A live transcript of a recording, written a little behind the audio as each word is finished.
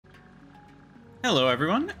Hello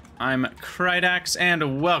everyone, I'm Krydax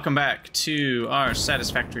and welcome back to our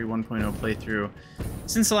Satisfactory 1.0 playthrough.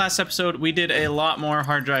 Since the last episode, we did a lot more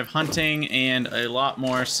hard drive hunting and a lot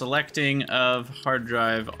more selecting of hard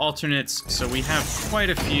drive alternates, so we have quite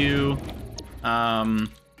a few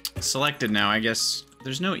selected now. I guess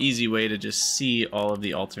there's no easy way to just see all of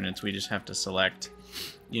the alternates. We just have to select,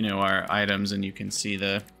 you know, our items and you can see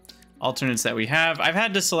the alternates that we have. I've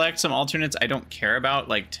had to select some alternates I don't care about,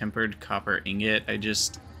 like tempered copper ingot.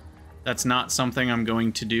 That's not something I'm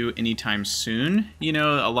going to do anytime soon. You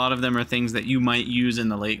know, a lot of them are things that you might use in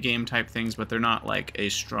the late game type things, but they're not like a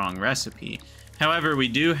strong recipe. However, we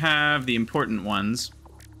do have the important ones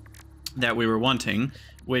that we were wanting,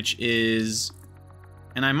 which is,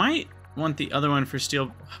 and I might want the other one for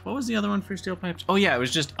steel. What was the other one for steel pipes? Oh yeah, it was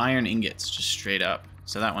just iron ingots, just straight up.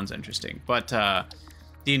 So that one's interesting. But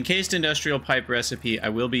the encased industrial pipe recipe I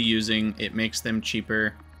will be using. It makes them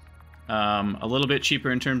cheaper. A little bit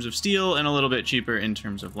cheaper in terms of steel and a little bit cheaper in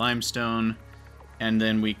terms of limestone. And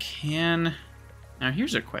then we can... Now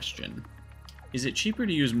here's a question. Is it cheaper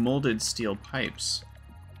to use molded steel pipes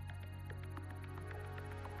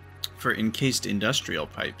for encased industrial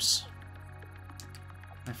pipes?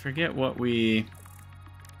 I forget what we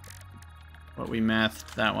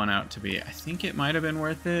mathed that one out to be. I think it might have been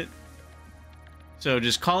worth it. So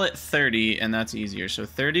just call it 30, and that's easier. So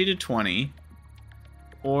 30 to 20,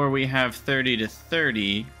 or we have 30 to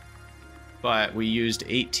 30, but we used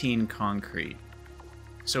 18 concrete.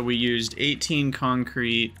 So we used 18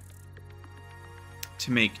 concrete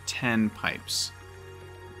to make 10 pipes.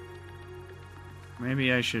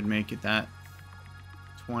 Maybe I should make it that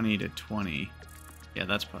 20 to 20. Yeah,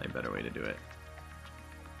 that's probably a better way to do it.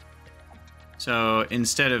 So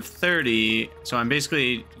instead of 30, so I'm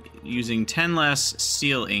basically using 10 less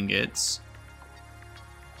steel ingots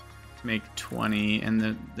to make 20,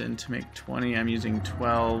 and then to make 20 I'm using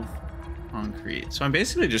 12 concrete. So I'm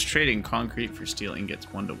basically just trading concrete for steel ingots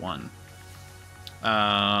 1-to-1.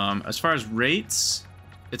 As far as rates,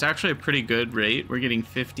 it's actually a pretty good rate. We're getting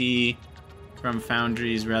 50 from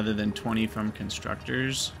foundries rather than 20 from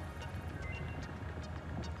constructors.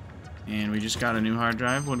 And we just got a new hard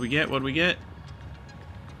drive. What'd we get?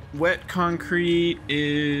 Wet concrete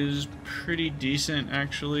is pretty decent,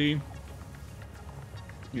 actually.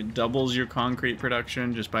 It doubles your concrete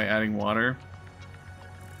production just by adding water.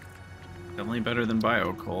 Definitely better than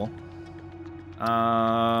bio coal.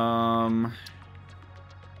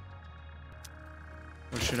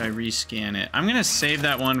 What should I rescan it? I'm gonna save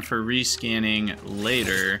that one for rescanning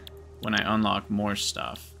later when I unlock more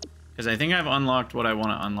stuff, because I think I've unlocked what I want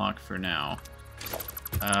to unlock for now.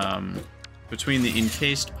 Between the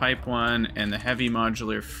encased pipe one and the heavy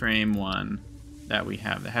modular frame one that we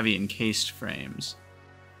have, the heavy encased frames,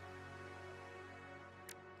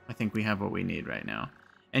 I think we have what we need right now.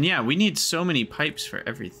 And yeah, we need so many pipes for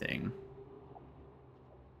everything.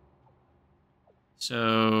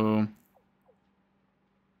 So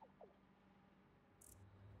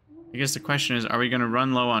I guess the question is, are we going to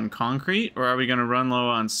run low on concrete or are we going to run low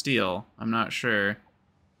on steel? I'm not sure.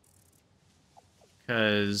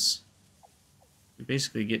 Because we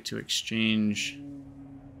basically get to exchange,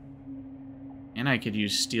 and I could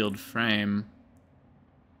use steeled frame.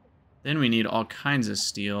 Then we need all kinds of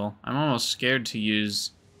steel. I'm almost scared to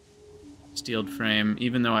use steeled frame,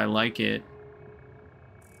 even though I like it.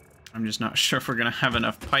 I'm just not sure if we're gonna have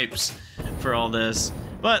enough pipes for all this.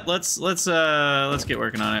 But let's get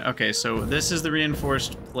working on it. Okay, so this is the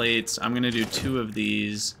reinforced plates. I'm gonna do 2 of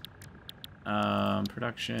these.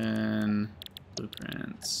 Production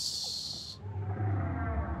blueprints.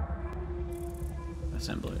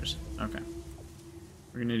 Assemblers. Okay.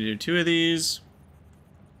 We're gonna do 2 of these.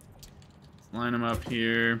 Let's line them up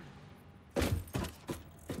here.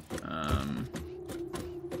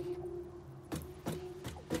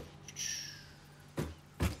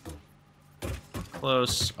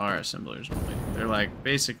 Close are assemblers. They're like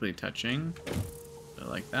basically touching. So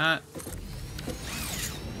like that.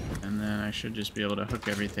 And then I should just be able to hook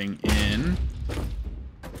everything in.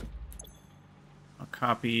 I'll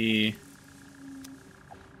copy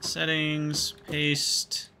settings,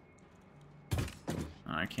 paste. Oh,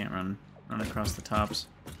 I can't run across the tops.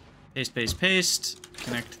 Paste, paste, paste.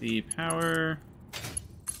 Connect the power.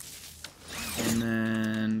 And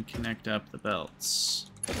then connect up the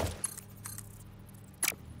belts.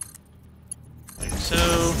 Like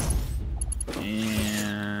so.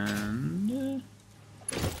 And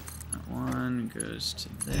that one goes to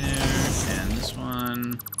there. And this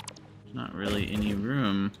one, there's not really any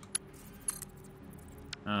room.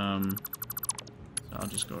 So I'll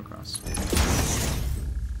just go across.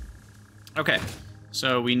 Okay,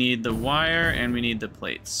 So we need the wire and we need the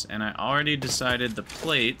plates. And I already decided the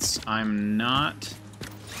plates I'm not...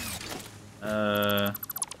 I'm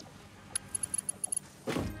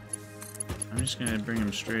just gonna bring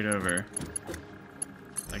them straight over.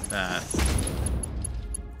 Like that.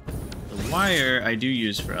 The wire I do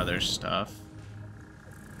use for other stuff.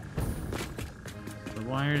 The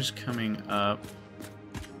wire's coming up.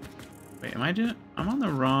 Wait, am I doing... I'm on the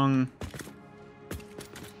wrong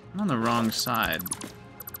side.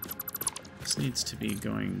 This needs to be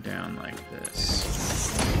going down like this.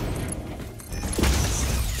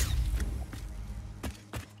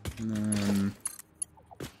 And then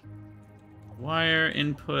wire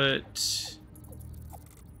input is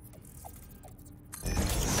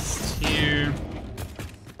here.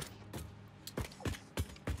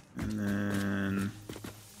 And then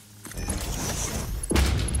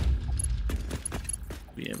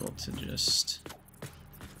be able to just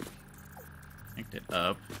connect it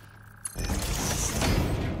up.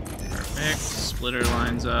 Perfect. Splitter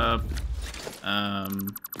lines up.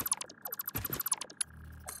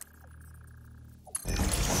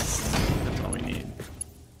 That's all we need.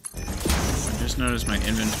 I just noticed my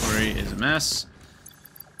inventory is a mess.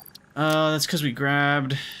 That's because we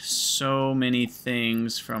grabbed so many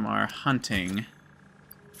things from our hunting.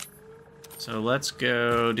 So let's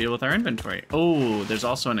go deal with our inventory. Oh, there's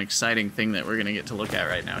also an exciting thing that we're going to get to look at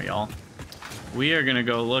right now, y'all. We are going to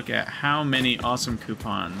go look at how many awesome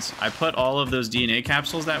coupons. I put all of those DNA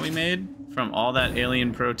capsules that we made from all that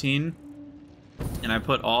alien protein, and I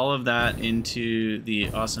put all of that into the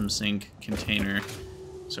Awesome Sync container.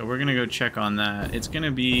 So we're going to go check on that. It's going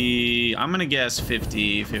to be, I'm going to guess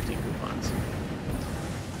 50 coupons.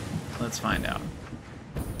 Let's find out.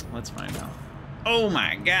 Let's find out. Oh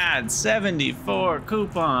my god, 74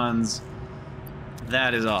 coupons!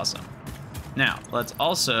 That is awesome. Now, let's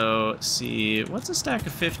also see, what's a stack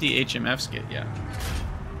of 50 HMFs get you?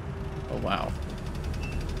 Oh wow.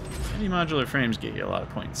 50 modular frames get you a lot of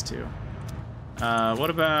points too. What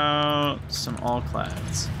about some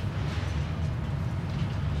all-clads?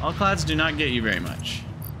 All-clads do not get you very much.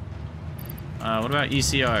 What about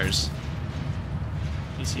ECRs?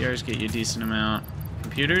 ECRs get you a decent amount.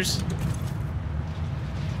 Computers?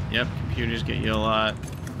 Yep, computers get you a lot.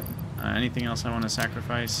 Anything else I want to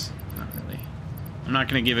sacrifice? Not really. I'm not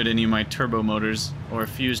going to give it any of my turbo motors or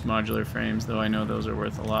fused modular frames, though I know those are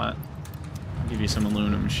worth a lot. I'll give you some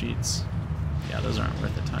aluminum sheets. Yeah, those aren't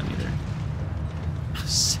worth a ton either.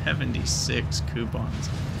 76 coupons.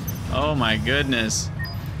 Oh my goodness.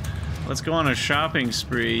 Let's go on a shopping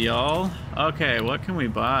spree, y'all. Okay, what can we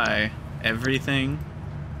buy? Everything.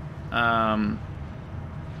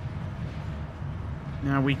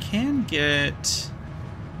 Now we can get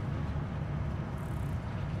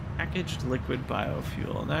packaged liquid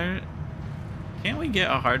biofuel. There, can't we get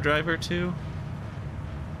a hard drive or two?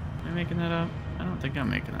 Am I making that up? I don't think I'm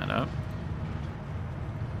making that up.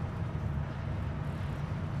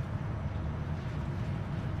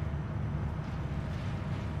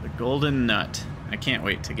 The golden nut. I can't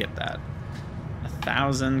wait to get that.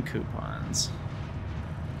 1,000 coupons.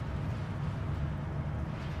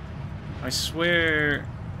 I swear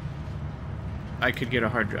I could get a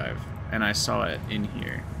hard drive, and I saw it in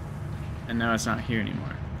here, and now it's not here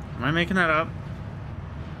anymore. Am I making that up?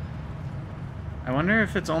 I wonder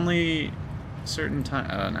if it's only certain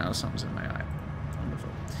time. Oh, now something's in my eye.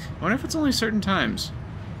 Wonderful. I wonder if it's only certain times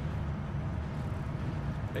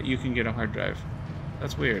that you can get a hard drive.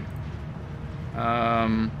 That's weird. But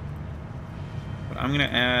I'm gonna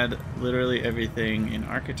add literally everything in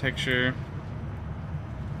architecture.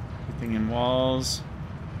 Everything in walls,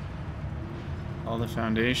 all the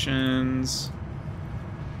foundations,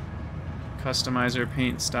 customizer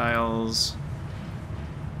paint styles,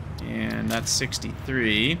 and that's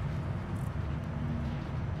 63.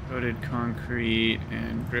 Coated concrete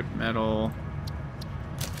and grip metal.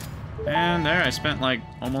 And there, I spent like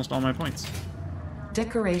almost all my points.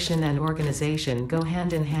 Decoration and organization go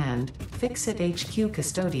hand in hand. Fix it HQ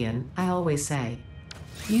custodian, I always say.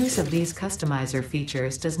 Use of these customizer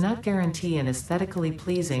features does not guarantee an aesthetically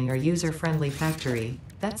pleasing or user-friendly factory.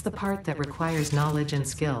 That's the part that requires knowledge and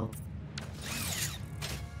skill.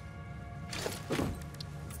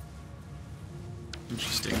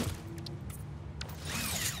 Interesting.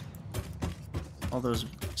 All those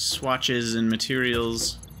swatches and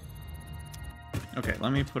materials. Okay,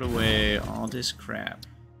 let me put away all this crap.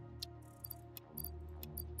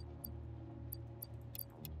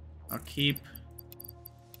 I'll keep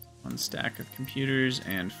one stack of computers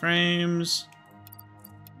and frames.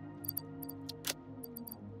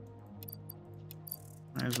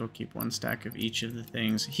 Might as well keep one stack of each of the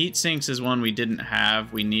things. Heat sinks is one we didn't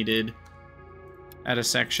have. We needed at a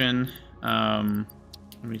section.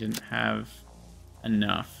 We didn't have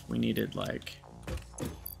enough. We needed like,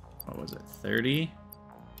 what was it, 30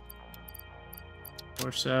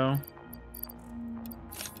 or so?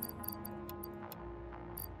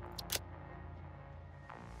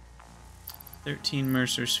 $13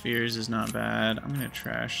 Mercer spheres is not bad. I'm gonna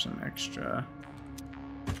trash some extra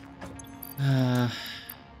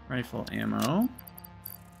rifle ammo.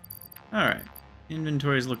 Alright,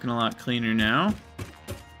 inventory's looking a lot cleaner now.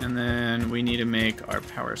 And then we need to make our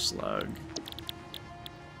power slug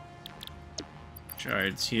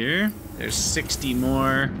shards here. There's 60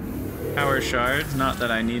 more power shards, not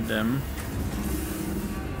that I need them.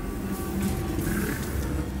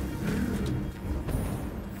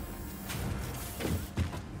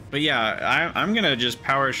 But yeah, I'm gonna just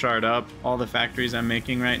power shard up all the factories I'm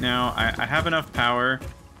making right now. I have enough power.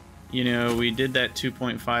 You know, we did that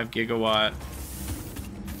 2.5 gigawatt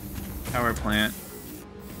power plant.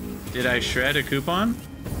 Did I shred a coupon?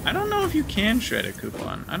 I don't know if you can shred a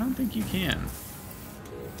coupon. I don't think you can.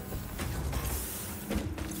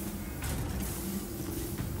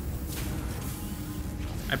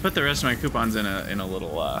 I put the rest of my coupons in a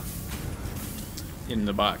little in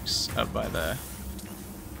the box up by the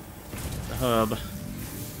hub.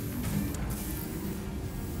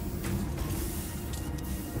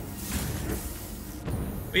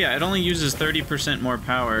 But yeah, it only uses 30% more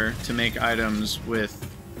power to make items with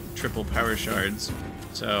triple power shards.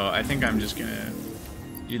 So I think I'm just gonna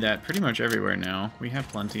do that pretty much everywhere now. We have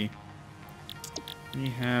plenty. We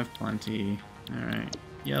have plenty. Alright.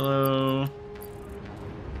 Yellow.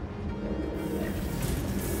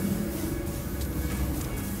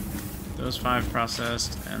 Those 5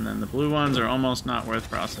 processed, and then the blue ones are almost not worth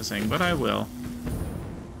processing, but I will.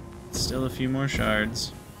 Still a few more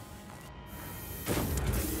shards.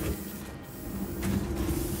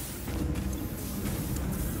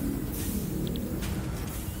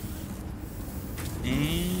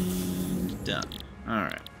 And done.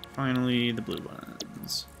 Alright, finally the blue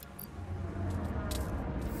ones.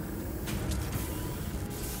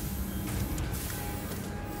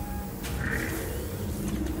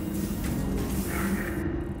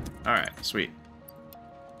 Alright, sweet.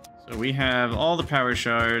 So we have all the power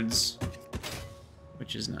shards,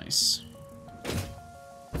 which is nice.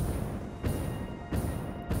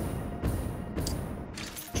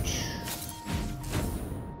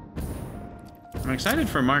 I'm excited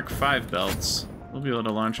for Mark V belts. We'll be able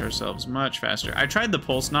to launch ourselves much faster. I tried the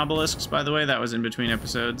pulse nobelisks, by the way. That was in between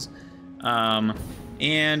episodes.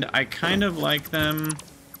 And I kind of like them,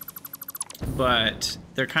 but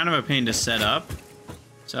they're kind of a pain to set up.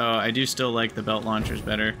 So I do still like the belt launchers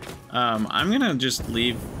better. I'm gonna just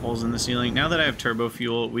leave holes in the ceiling. Now that I have turbo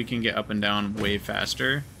fuel, we can get up and down way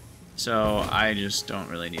faster. So I just don't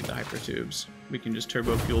really need the hyper tubes. We can just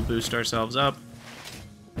turbo fuel boost ourselves up.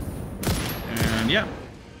 And yeah.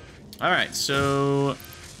 Alright, so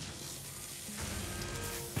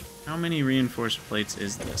how many reinforced plates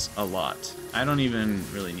is this? A lot. I don't even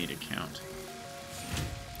really need a count.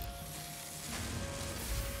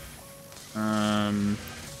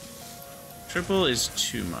 Triple is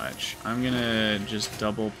too much. I'm gonna just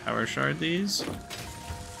double power shard these.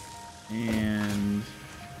 And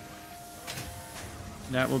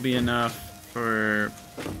that will be enough for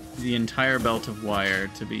the entire belt of wire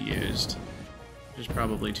to be used. Which is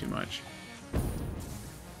probably too much.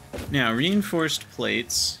 Now, reinforced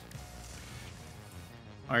plates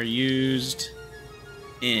are used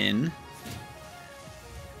in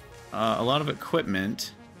a lot of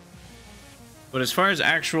equipment. But as far as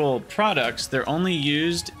actual products, they're only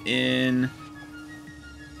used in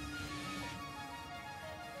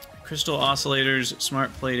crystal oscillators,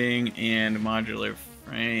 smart plating, and modular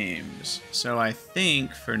frames. So I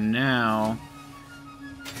think for now,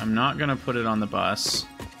 I'm not gonna put it on the bus.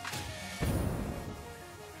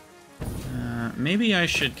 Maybe I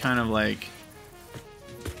should kind of like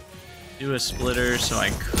do a splitter so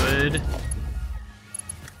I could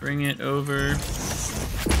bring it over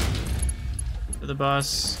to the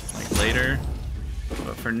bus, like later.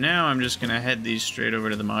 But for now, I'm just gonna head these straight over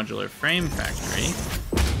to the modular frame factory,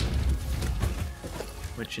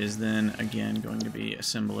 which is then again going to be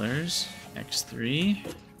assemblers.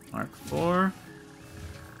 X3, Mark IV.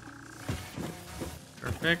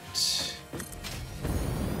 Perfect.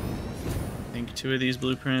 I think 2 of these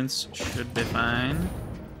blueprints should be fine.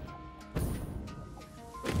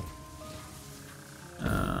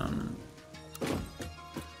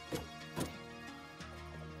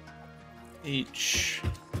 H.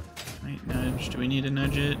 Might nudge. Do we need to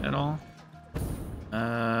nudge it at all?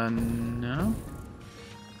 No?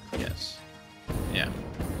 Yes. Yeah.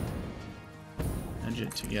 Nudge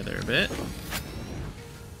it together a bit.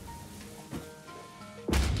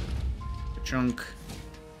 Chunk.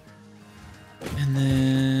 And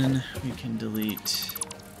then we can delete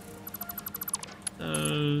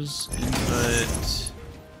those. Input.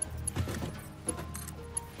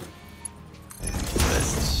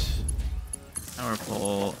 Power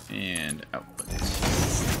pole and output.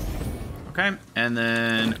 Okay, and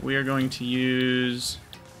then we are going to use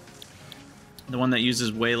the one that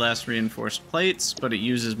uses way less reinforced plates, but it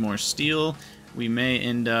uses more steel. We may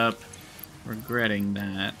end up regretting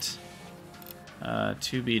that.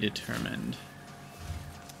 To be determined.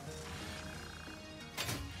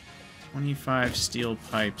 25 steel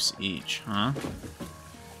pipes each, huh?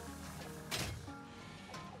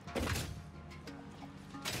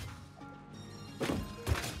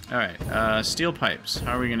 Alright, steel pipes.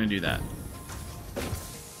 How are we gonna do that?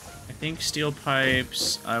 I think steel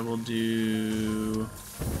pipes, I will do...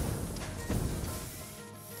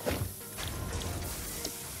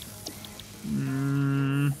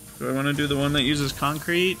 Do I want to do the one that uses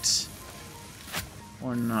concrete?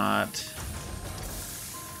 Or not?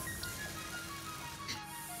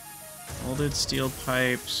 Molded steel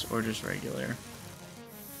pipes, or just regular?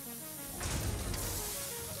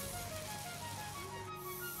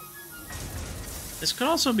 This could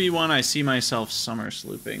also be one I see myself summer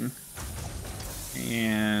slooping.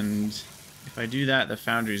 And if I do that, the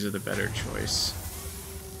foundries are the better choice.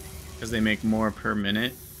 Because they make more per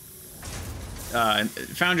minute.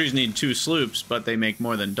 Foundries need 2 sloops, but they make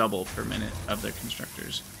more than double per minute of their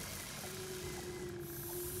constructors.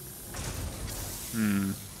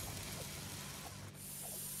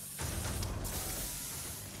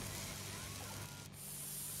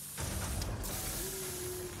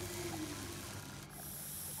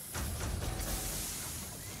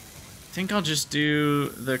 I think I'll just do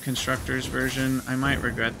the constructors version. I might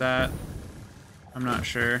regret that. I'm not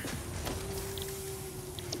sure.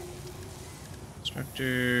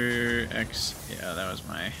 Constructor X, yeah, that was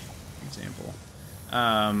my example.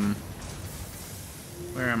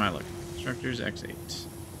 Where am I looking? Constructors X8.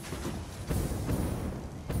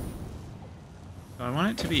 So I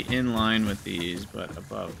want it to be in line with these, but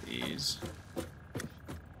above these.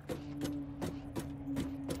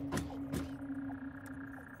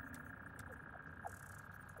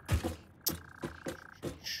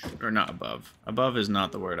 Or not above. Above is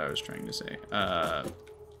not the word I was trying to say.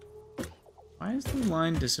 Why is the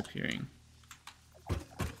line disappearing?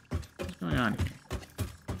 What's going on here?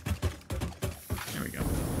 There we go.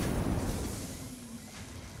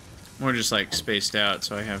 More just like spaced out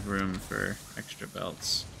so I have room for extra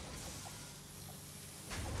belts.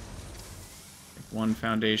 Like one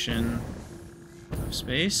foundation of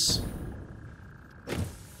space.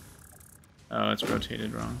 Oh, it's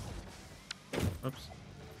rotated wrong. Whoops.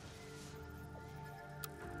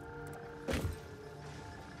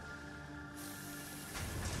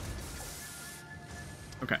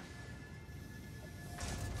 Okay.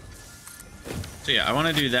 So yeah, I want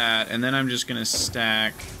to do that, and then I'm just going to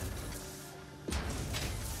stack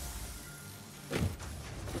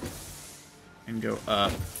and go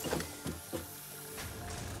up.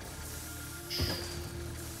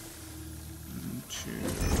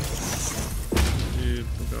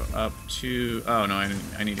 We'll go up 2. Oh no,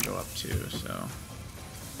 I need to go up 2, so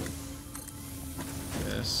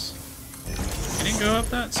this. Can it go up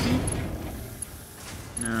that steep?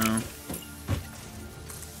 No. I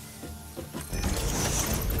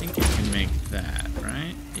think you can make that,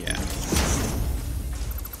 right? Yeah.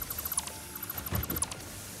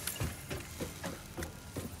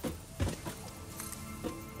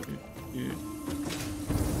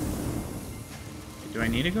 Do I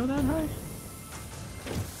need to go that high?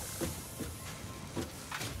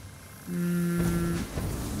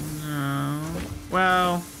 No.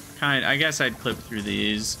 Well, I guess I'd clip through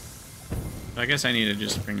these. I guess I need to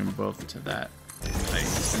just bring them both to that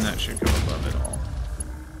height, and that should go above it all.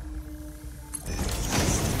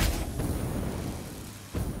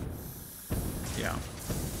 Yeah.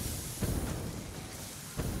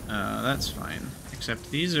 That's fine.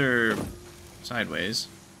 Except these are sideways.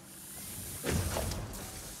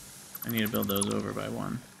 I need to build those over by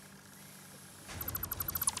 1.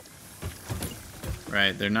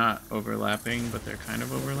 Right, they're not overlapping, but they're kind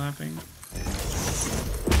of overlapping.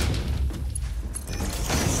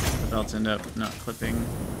 Belts end up not clipping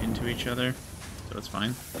into each other, so it's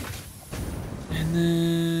fine. And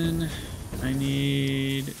then I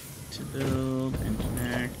need to build and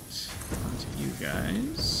connect onto you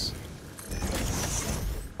guys.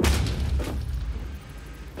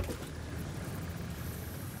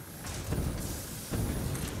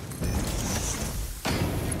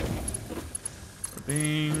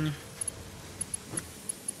 Bing.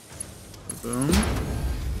 Boom.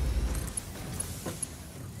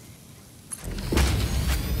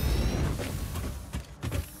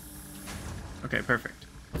 Okay, perfect.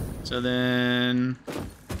 So then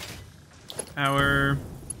power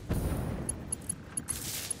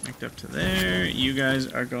connect up to there. You guys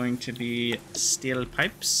are going to be steel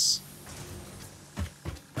pipes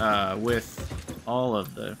with all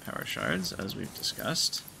of the power shards, as we've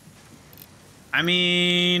discussed. I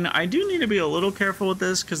mean, I do need to be a little careful with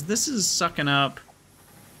this because this is sucking up.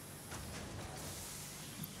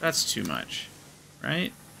 That's too much,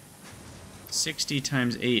 right? 60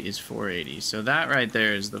 times 8 is 480. So that right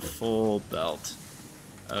there is the full belt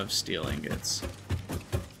of steel ingots.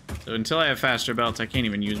 So until I have faster belts, I can't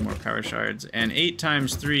even use more power shards. And 8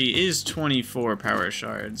 times 3 is 24 power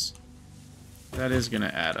shards. That is going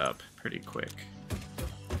to add up pretty quick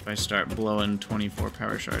if I start blowing 24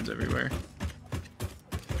 power shards everywhere.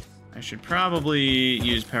 I should probably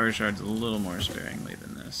use power shards a little more sparingly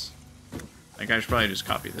than this. Like, I should probably just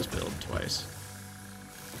copy this build twice.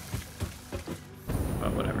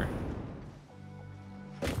 But whatever.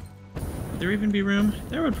 Would there even be room?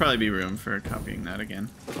 There would probably be room for copying that again.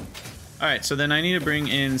 Alright, so then I need to bring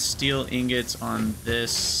in steel ingots on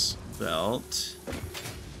this belt.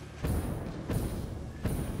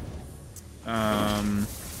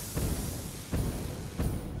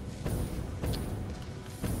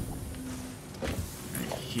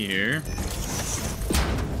 Right here.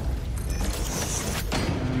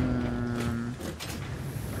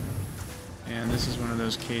 And this is one of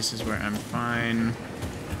those cases where I'm fine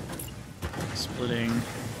splitting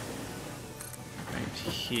right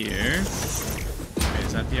here. Okay,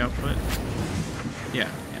 is that the output? Yeah,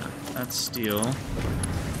 that's steel.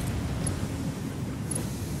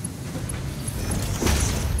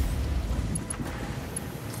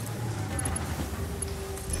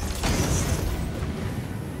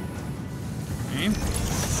 Okay.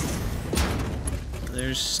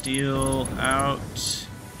 There's steel out.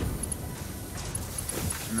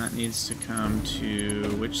 And that needs to come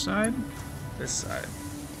to which side? This side.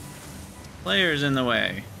 Player's in the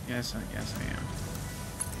way. Yes, I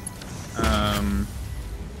am.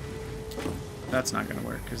 That's not gonna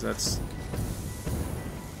work because that's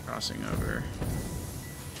crossing over.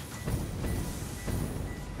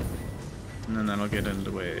 And then that'll get in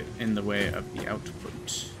the way of the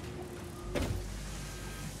output.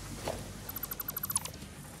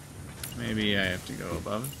 Maybe I have to go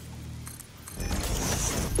above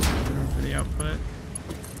for the output.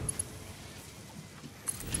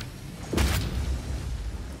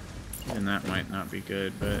 And that might not be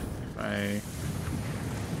good, but if I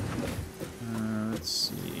let's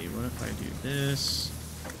see, what if I do this?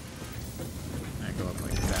 I go up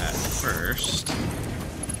like that first.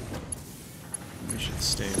 We should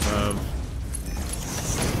stay above.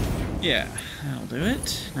 Yeah, that'll do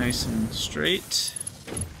it. Nice and straight.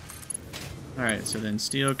 Alright, so then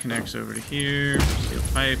steel connects over to here. Steel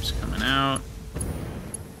pipes coming out.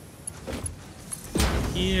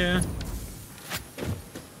 Here.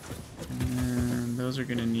 And those are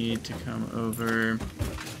going to need to come over.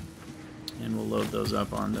 And we'll load those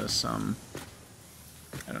up onto some...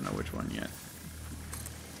 I don't know which one yet.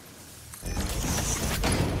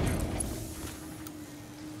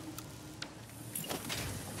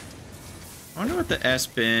 I wonder what the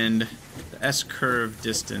S-bend, the S-curve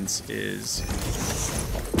distance is.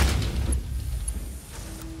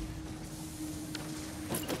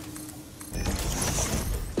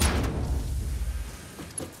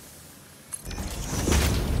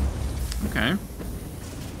 Okay.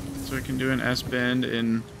 So we can do an S-bend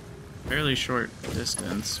in fairly short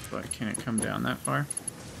distance, but can it come down that far?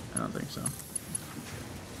 I don't think so.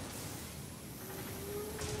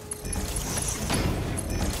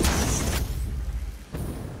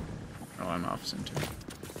 I'm off center.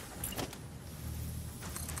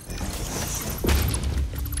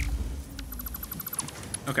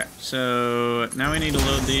 Okay, so now we need to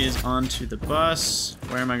load these onto the bus.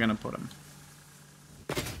 Where am I going to put them?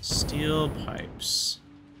 Steel pipes.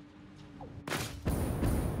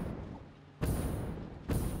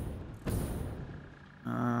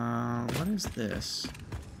 What is this?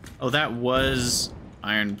 Oh, that was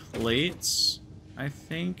iron plates, I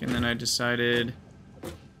think, and then I decided...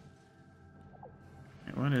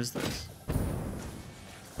 What is this?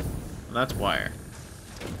 Well, that's wire.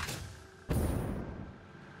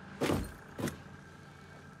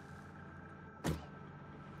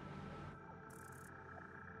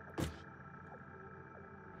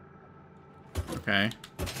 Okay.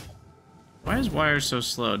 Why is wire so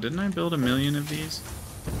slow? Didn't I build 1 million of these?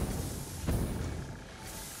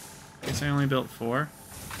 guess I only built 4.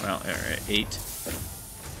 Well, 8.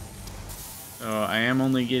 So I am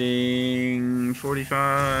only getting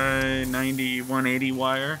 45, 90, 180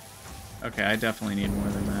 wire. Okay, I definitely need more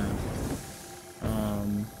than that.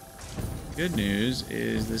 Good news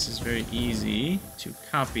is this is very easy to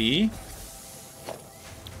copy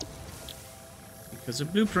because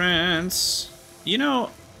of blueprints. You know,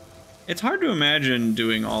 it's hard to imagine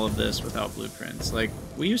doing all of this without blueprints. Like,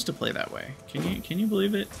 we used to play that way. Can you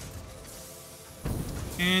believe it?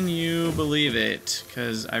 Can you believe it?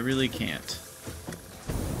 Because I really can't.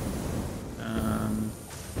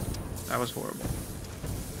 That was horrible.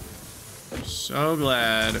 I'm so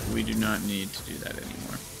glad we do not need to do that anymore.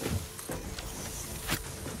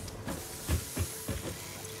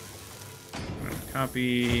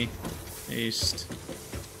 Copy, paste,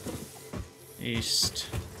 paste,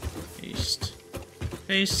 paste,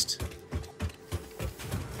 paste,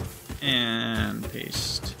 and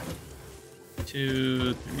paste.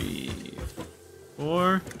 2, 3,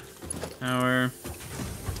 4. Power.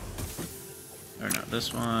 Or no,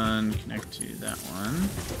 this one. Connect to that one.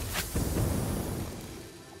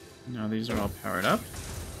 Now these are all powered up.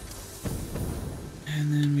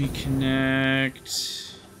 And then we connect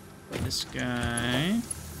this guy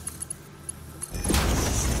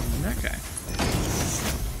and that guy.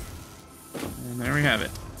 And there we have it.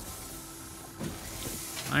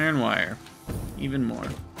 Iron wire. Even more.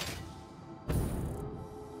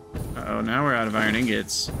 Uh-oh, now we're out of iron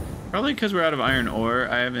ingots. Probably because we're out of iron ore.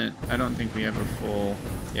 I don't think we have a full...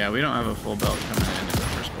 Yeah, we don't have a full belt coming in the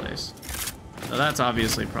first place. So that's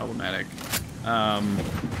obviously problematic.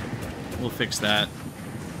 We'll fix that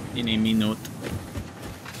in a minute.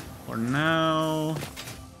 For now,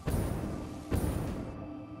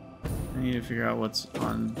 I need to figure out what's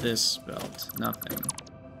on this belt. Nothing.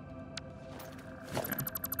 Okay.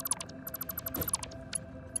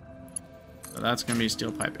 So that's going to be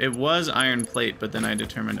steel pipe. It was iron plate, but then I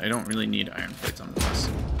determined I don't really need iron plates on the bus.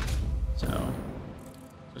 So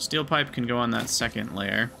steel pipe can go on that second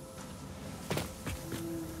layer.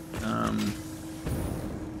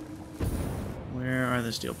 Where are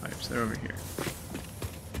the steel pipes? They're over here.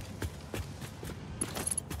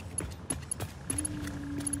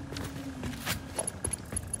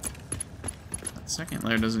 That second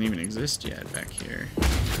layer doesn't even exist yet back here.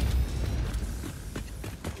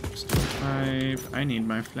 Steel pipe. I need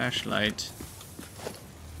my flashlight.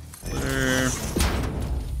 Splitter.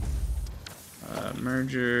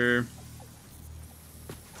 Merger.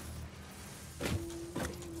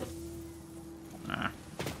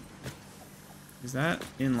 Is that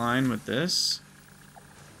in line with this?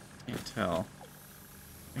 Can't tell.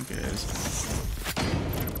 I think it is.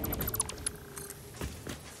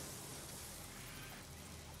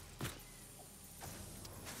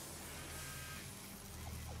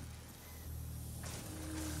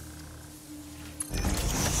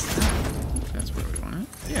 That's where we want it.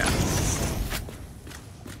 Yeah.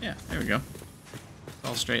 Yeah, there we go. It's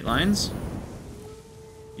all straight lines.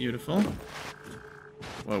 Beautiful.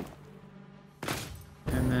 Whoa.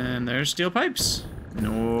 And then there's steel pipes.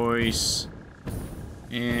 Nice.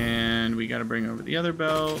 And we gotta bring over the other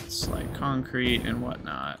belts, like concrete and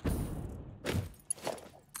whatnot.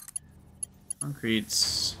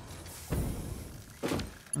 Concrete's...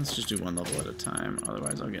 Let's just do one level at a time,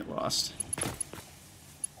 otherwise I'll get lost.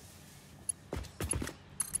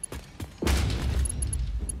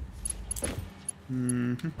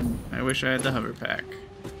 I wish I had the hover pack.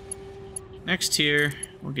 Next tier,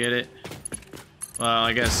 we'll get it. Well,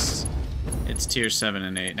 I guess it's tier 7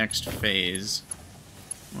 and 8. Next phase.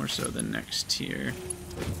 More so than next tier.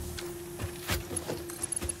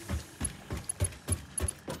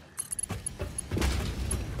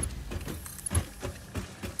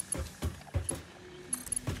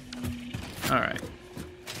 Alright.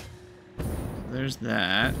 There's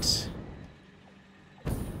that.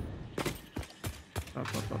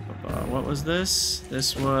 What was this?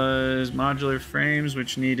 This was modular frames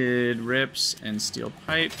which needed rips and steel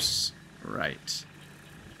pipes. Right.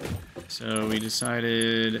 So we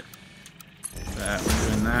decided that we're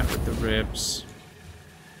doing that with the rips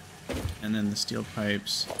and then the steel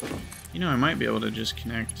pipes. You know, I might be able to just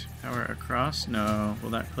connect power across. No. Will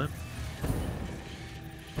that clip?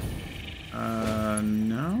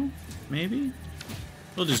 No? Maybe?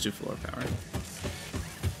 We'll just do floor power.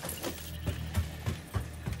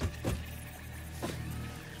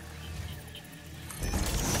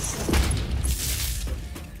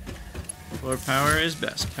 Floor power is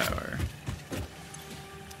best power.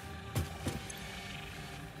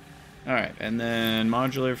 Alright, and then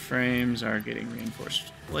modular frames are getting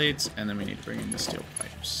reinforced plates, and then we need to bring in the steel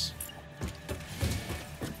pipes.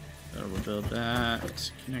 So we'll build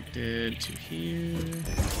that connected to here.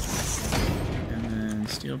 And then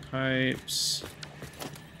steel pipes.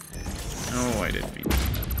 Oh, I didn't mean that.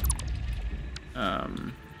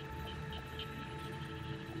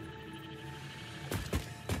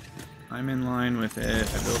 I'm in line with it.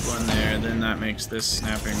 I built one there, then that makes this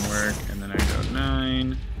snapping work, and then I go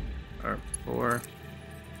 9 or 4.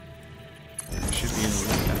 It should be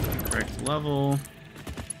at the correct level.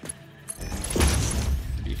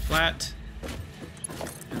 To be flat.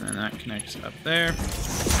 And then that connects up there.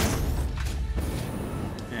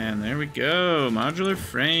 And there we go, modular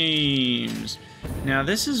frames. Now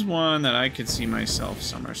this is one that I could see myself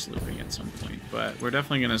summer slooping at some point, but we're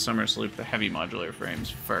definitely going to summer sloop the heavy modular frames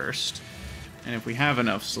first. And if we have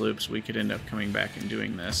enough sloops, we could end up coming back and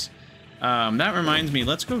doing this. That reminds me,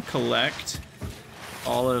 let's go collect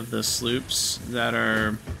all of the sloops that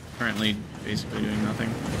are currently basically doing nothing.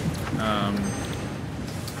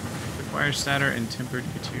 Requires stator and tempered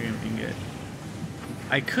caterium ingot.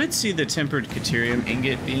 I could see the tempered caterium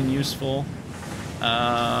ingot being useful,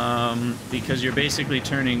 because you're basically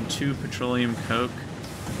turning 2 petroleum coke,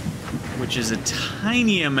 which is a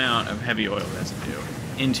tiny amount of heavy oil residue,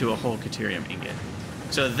 into a whole caterium ingot.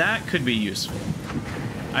 So that could be useful.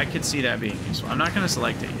 I could see that being useful. I'm not going to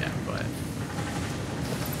select it yet, but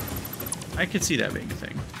I could see that being a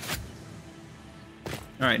thing.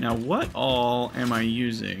 Alright, now what all am I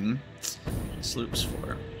using sloops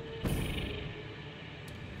for?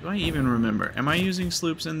 Do I even remember? Am I using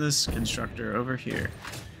sloops in this constructor over here?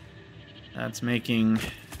 That's making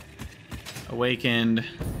awakened,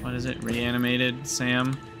 what is it, reanimated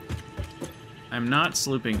Sam? I'm not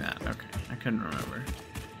slooping that. Okay, I couldn't remember.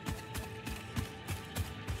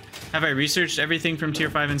 Have I researched everything from tier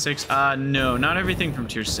 5 and 6? No, not everything from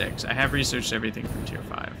tier 6. I have researched everything from tier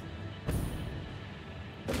 5.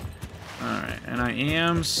 Alright, and I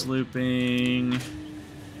am slooping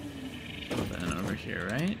then over here,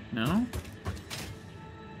 right? No?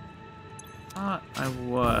 Thought I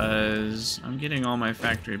was. I'm getting all my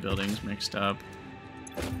factory buildings mixed up.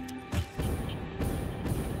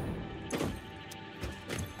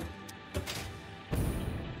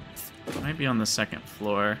 Might be on the second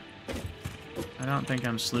floor. I don't think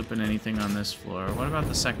I'm slooping anything on this floor. What about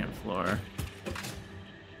the second floor?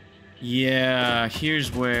 Yeah,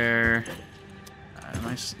 here's where...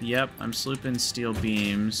 Yep, I'm slooping steel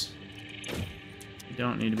beams. You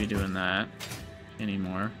don't need to be doing that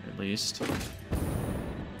anymore, at least.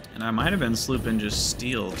 And I might have been slooping just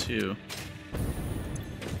steel, too.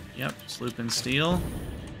 Yep, slooping steel.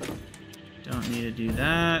 Don't need to do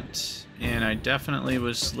that. And I definitely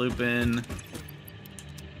was slooping...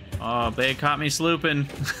 Oh, Bay caught me slooping.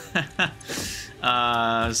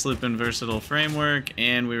 Slooping versatile framework,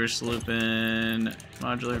 and we were slooping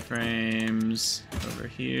modular frames over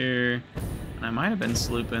here. And I might have been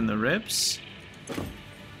slooping the rips.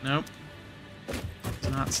 Nope. It's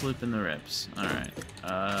not slooping the rips. Alright.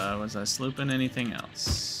 Was I slooping anything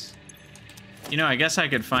else? You know, I guess I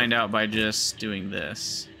could find out by just doing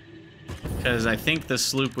this. Because I think the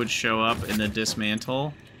sloop would show up in the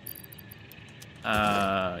dismantle.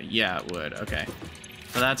 Yeah, it would. Okay.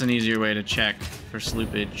 So that's an easier way to check for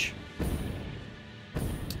sloopage.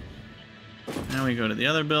 Now we go to the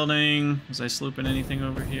other building. Was I slooping anything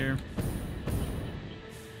over here?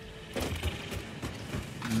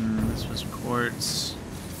 This was quartz.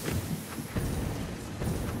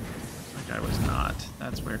 Like I was not.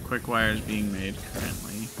 That's where quick wire is being made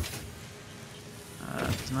currently.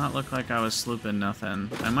 Does not look like I was slooping nothing.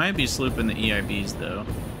 I might be slooping the EIBs though.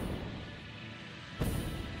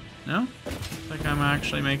 No? Looks like I'm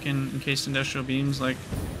actually making encased industrial beams like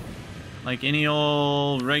any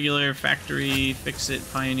old regular factory fix-it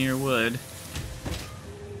Pioneer would.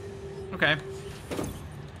 Okay.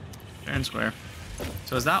 Fair and square.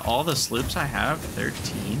 So is that all the sloops I have?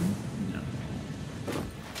 13? No.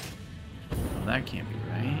 Oh, that can't be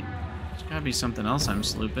right. There's gotta be something else I'm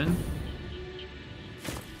slooping.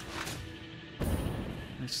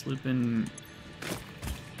 Am I slooping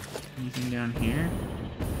anything down here?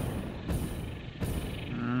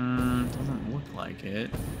 Doesn't look like it.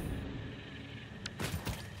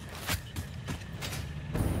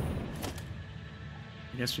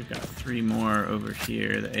 I guess we've got 3 more over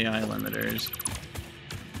here, the AI limiters.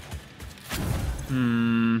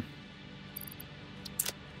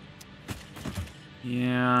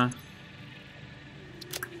 Yeah.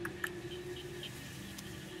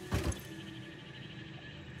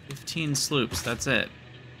 $15 sloops, that's it.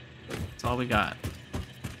 That's all we got.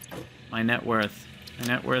 My net worth. My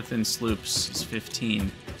net worth in sloops is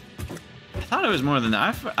 15. I thought it was more than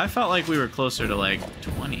that. I felt like we were closer to like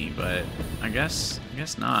 20, but I guess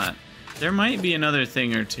not. There might be another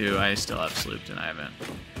thing or two I still have slooped and I haven't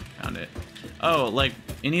found it. Oh, like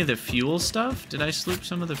any of the fuel stuff? Did I sloop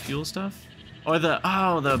some of the fuel stuff? Or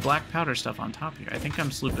the black powder stuff on top here. I think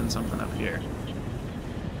I'm slooping something up here.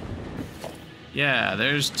 Yeah,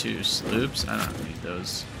 there's 2 sloops. I don't need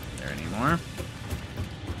those there anymore.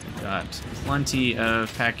 We've got plenty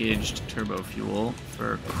of packaged turbo fuel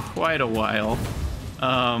for quite a while.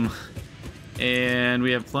 And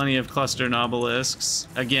we have plenty of cluster obelisks.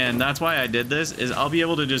 Again, that's why I did this, is I'll be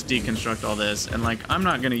able to just deconstruct all this, and like, I'm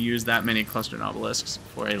not gonna use that many cluster obelisks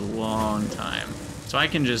for a long time. So I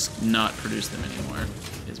can just not produce them anymore,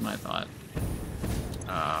 is my thought.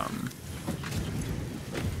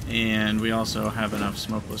 And we also have enough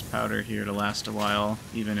smokeless powder here to last a while,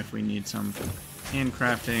 even if we need some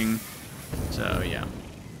handcrafting. So yeah.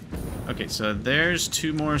 Okay, so there's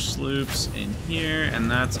 2 more sloops in here,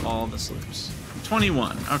 and that's all the sloops.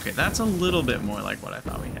 21. Okay, that's a little bit more like what I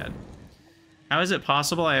thought we had. How is it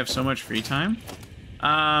possible I have so much free time?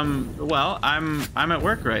 Well, I'm at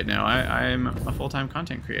work right now. I'm a full-time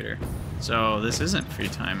content creator, so this isn't free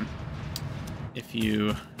time. If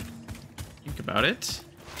you think about it,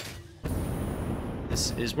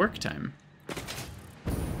 this is work time.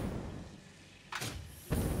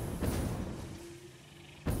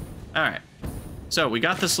 All right, so we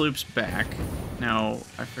got the sloops back. Now,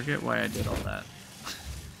 I forget why I did all that.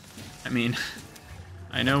 I mean,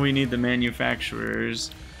 I know we need the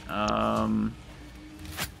manufacturers. Heavy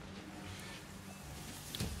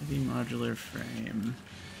modular frame.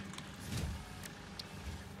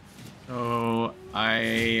 So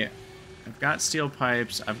I've got steel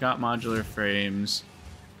pipes, I've got modular frames.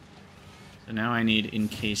 So now I need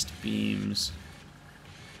encased beams.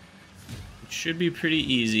 Should be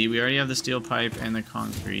pretty easy. We already have the steel pipe and the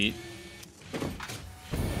concrete.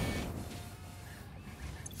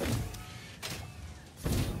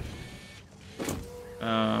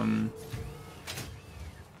 I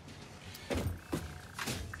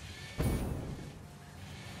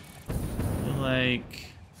feel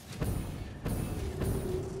like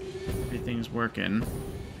everything's working.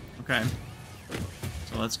 Okay.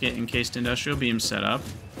 So let's get encased industrial beams set up.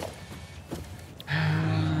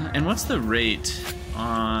 And what's the rate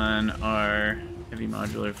on our heavy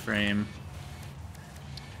modular frame?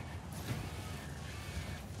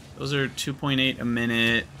 Those are 2.8 a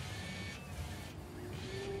minute,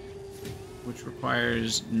 which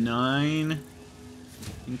requires 9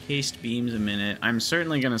 encased beams a minute. I'm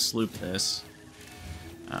certainly going to sloop this.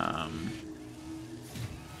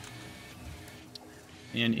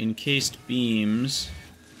 And encased beams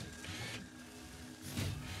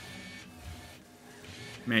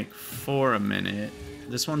make 4 a minute.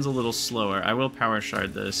 This one's a little slower. I will power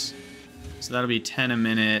shard this. So that'll be 10 a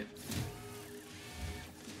minute.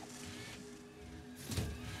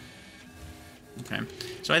 Okay.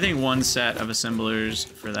 So I think 1 set of assemblers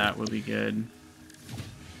for that would be good.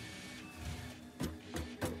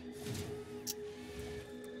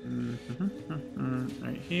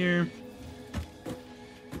 Right here.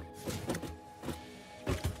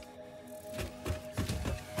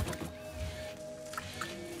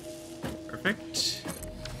 Perfect.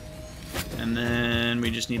 And then we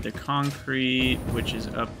just need the concrete, which is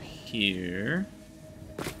up here.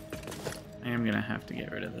 I am gonna have to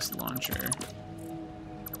get rid of this launcher.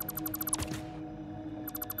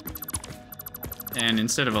 And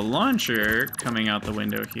instead of a launcher coming out the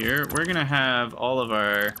window here, we're gonna have all of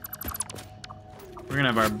our... We're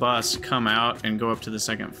gonna have our bus come out and go up to the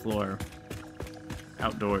 2nd floor.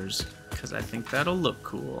 Outdoors. Because I think that'll look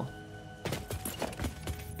cool.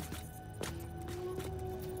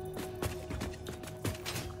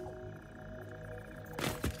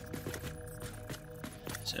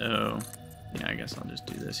 So, yeah, I guess I'll just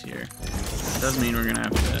do this here. It does mean we're gonna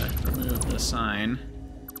have to remove the sign.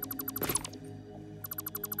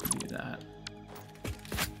 Do that.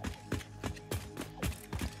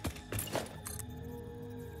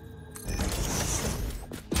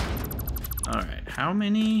 Alright, how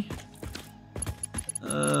many?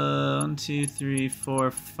 1, 2, 3, 4,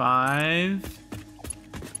 5.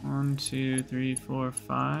 1, 2, 3, 4,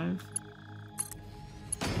 5.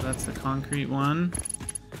 That's the concrete one.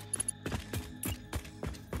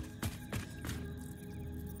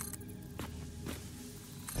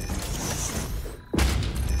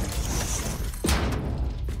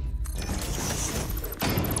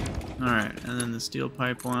 Alright, and then the steel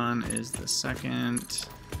pipe one is the 2nd.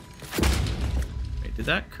 Wait, did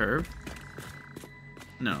that curve?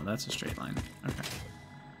 No, that's a straight line. Okay.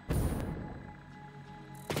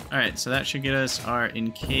 Alright, so that should get us our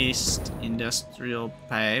encased industrial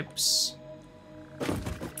pipes.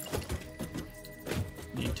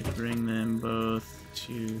 Need to bring them both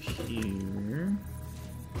to here.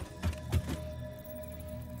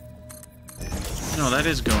 No, that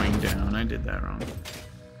is going down. I did that wrong.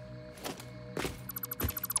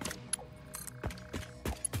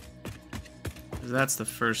 That's the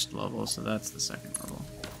first level, so that's the second level.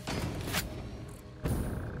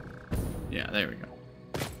 Yeah, there we go.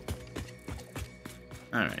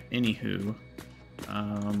 Alright, anywho.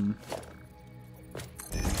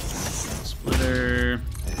 Splitter.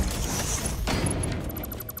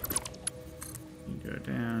 You go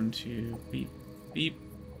down to beep, beep.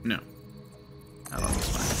 No. That level's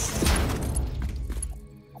fine.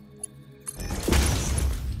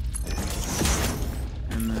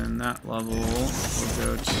 And then that level will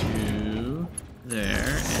go to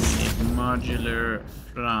there, and we need modular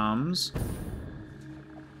frames.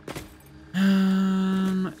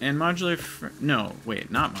 And modular no, wait,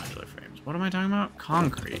 not modular frames. What am I talking about?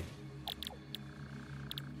 Concrete.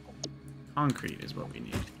 Concrete is what we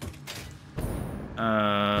need.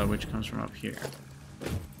 Which comes from up here.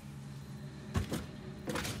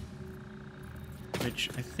 Which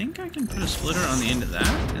I think I can put a splitter on the end of that,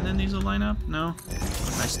 and then these will line up? No? What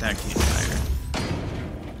if I stack these higher?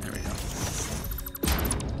 There we go.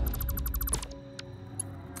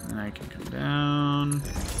 And I can come down.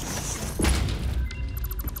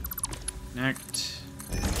 Connect.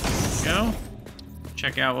 Go.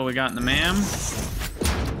 Check out what we got in the ma'am.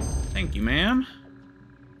 Thank you, ma'am.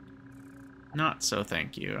 Not so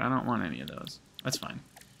thank you. I don't want any of those. That's fine.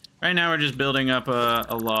 Right now we're just building up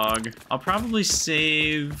a log. I'll probably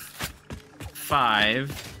save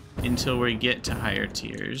 5 until we get to higher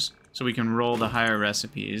tiers, so we can roll the higher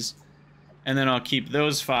recipes. And then I'll keep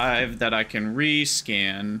those 5 that I can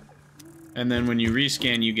rescan. And then when you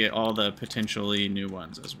rescan, you get all the potentially new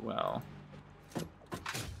ones as well.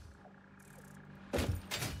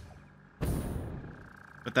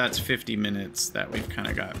 But that's 50 minutes that we've kind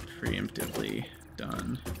of got preemptively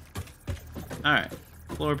done. Alright.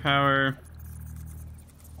 Floor power.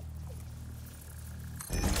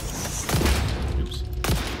 Oops.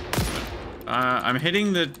 I'm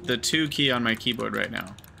hitting the 2 key on my keyboard right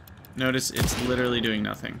now. Notice it's literally doing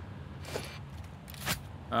nothing.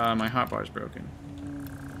 My hotbar's broken.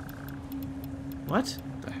 What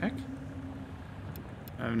the heck?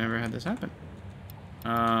 I've never had this happen.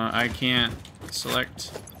 I can't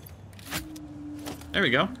select. There we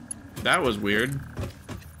go. That was weird.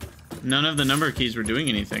 None of the number keys were doing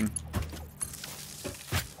anything.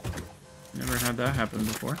 Never had that happen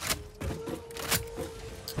before.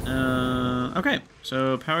 Okay,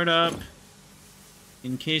 so powered up.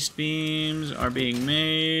 Encased beams are being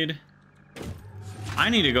made. I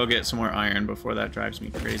need to go get some more iron before that drives me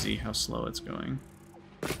crazy how slow it's going.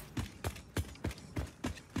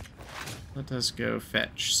 Let us go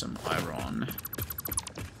fetch some iron.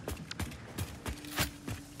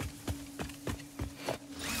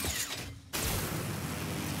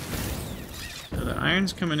 So the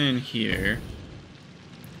iron's coming in here.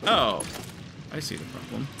 Oh, I see the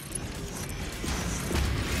problem.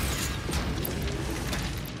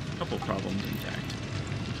 Couple problems intact.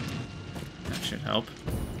 That should help.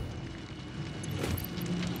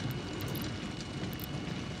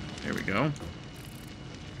 There we go.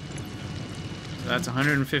 So that's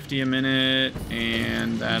 150 a minute,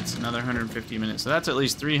 and that's another 150 a minute. So that's at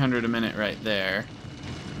least 300 a minute right there.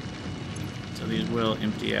 So these will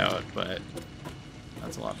empty out, but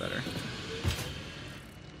that's a lot better.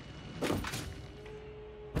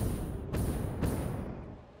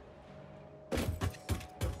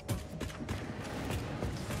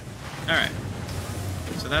 Alright.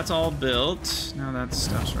 So that's all built. Now that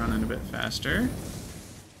stuff's running a bit faster.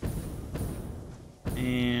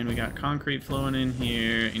 And we got concrete flowing in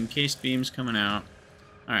here, encased beams coming out.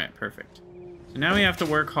 Alright, perfect. So now we have to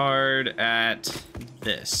work hard at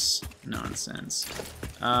this nonsense.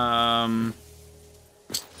 We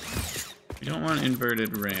don't want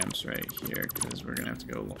inverted ramps right here, because we're going to have to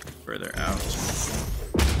go a little further out.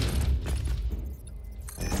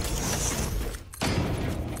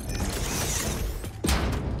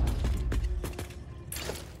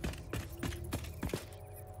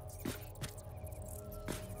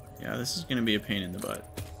 Yeah, this is going to be a pain in the butt.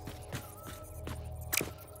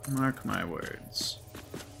 Mark my words.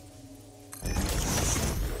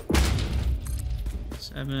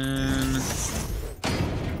 7.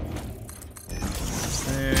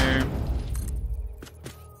 There.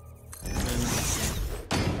 7.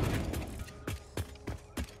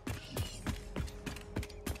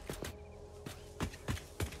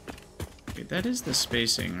 Wait, that is the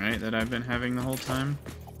spacing, right? That I've been having the whole time?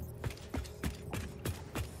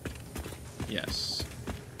 Yes.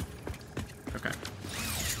 Okay.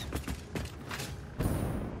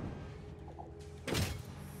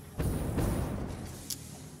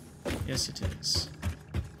 Yes, it is.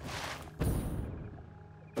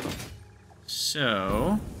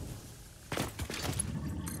 So,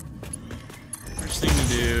 first thing to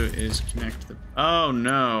do is connect the... Oh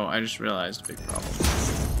no, I just realized, big problem.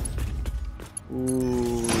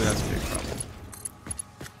 Ooh, that's a big problem.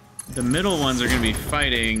 The middle ones are going to be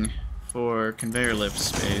fighting for conveyor lift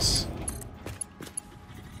space.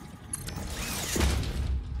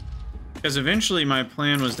 Because eventually my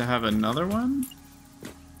plan was to have another one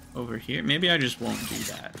over here. Maybe I just won't do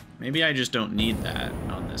that. Maybe I just don't need that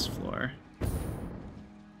on this floor.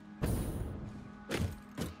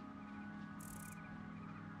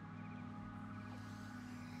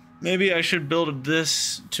 Maybe I should build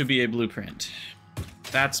this to be a blueprint.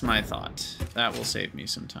 That's my thought. That will save me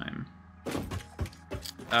some time.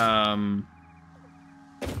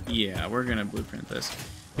 Yeah, we're gonna blueprint this.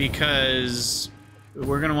 Because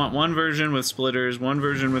we're gonna want one version with splitters, one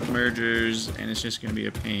version with mergers, and it's just gonna be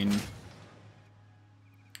a pain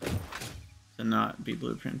to not be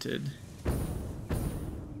blueprinted.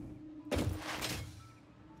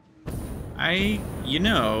 You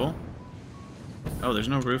know... Oh, there's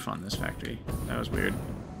no roof on this factory. That was weird.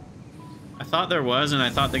 I thought there was, and I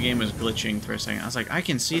thought the game was glitching for a second. I was like, I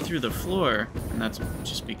can see through the floor. And that's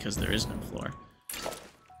just because there is no floor.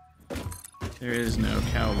 There is no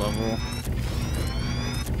cow level.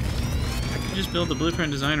 I could just build the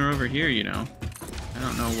blueprint designer over here, you know. I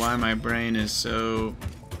don't know why my brain is so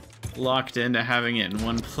locked into having it in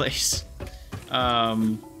one place.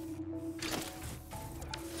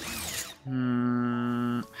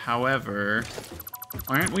 However,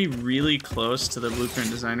 aren't we really close to the Blueprint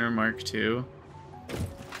Designer Mark II?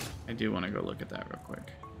 I do want to go look at that real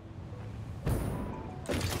quick.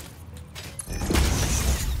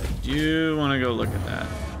 Do want to go look at that.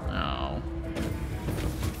 Oh.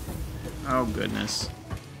 Oh, goodness.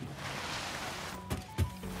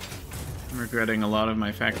 I'm regretting a lot of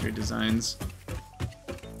my factory designs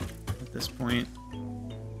at this point.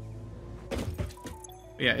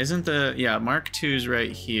 Yeah, isn't the... Yeah, Mark II's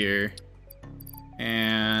right here.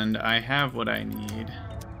 And I have what I need.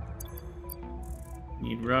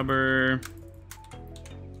 Need rubber.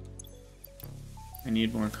 I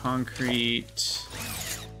need more concrete.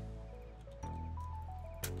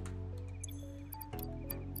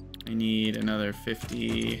 I need another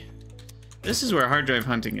 50. This is where hard drive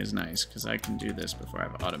hunting is nice, because I can do this before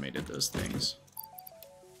I've automated those things.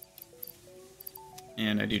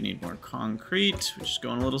 And I do need more concrete, which is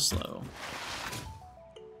going a little slow.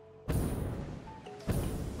 I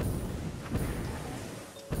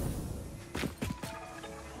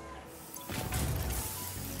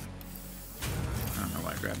don't know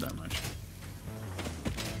why I grabbed that much.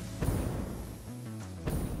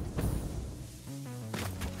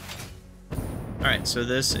 Alright, so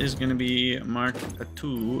this is going to be Mark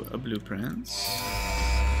II blueprints.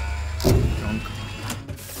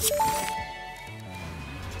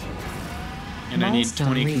 And I need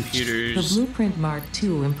 20 computers. The Blueprint Mark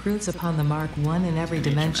II improves upon the Mark I in every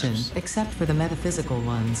dimension, except for the metaphysical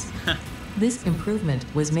ones. This improvement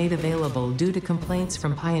was made available due to complaints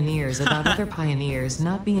from pioneers about other pioneers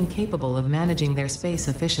not being capable of managing their space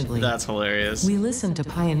efficiently. That's hilarious. We listen to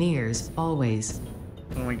pioneers, always.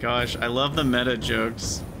 Oh my gosh, I love the meta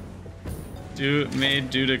jokes. Made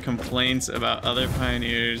due to complaints about other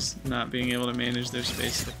pioneers not being able to manage their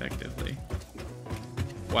space effectively.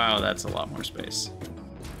 Wow, that's a lot more space.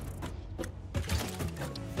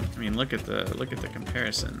 I mean, look at the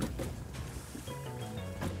comparison.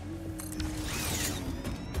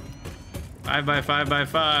 5 by 5 by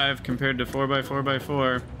 5 compared to 4 by 4 by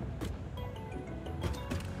 4.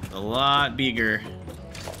 A lot bigger.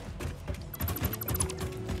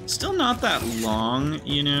 Still not that long,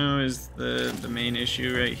 you know, is the main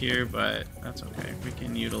issue right here, but that's okay. We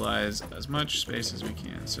can utilize as much space as we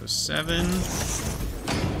can. So 7.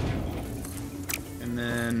 And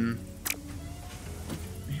then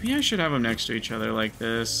maybe I should have them next to each other like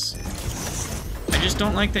this. I just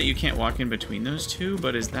don't like that you can't walk in between those two,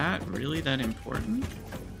 but is that really that important?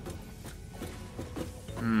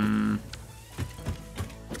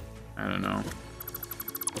 I don't know.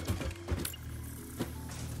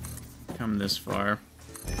 Come this far.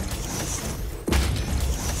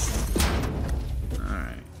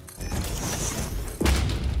 Alright.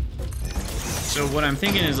 So what I'm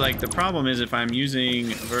thinking is, like, the problem is if I'm using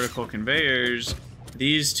vertical conveyors,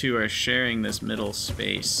 these two are sharing this middle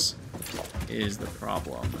space is the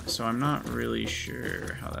problem. So I'm not really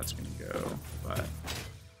sure how that's going to go, but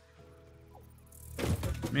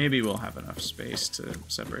maybe we'll have enough space to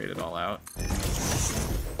separate it all out.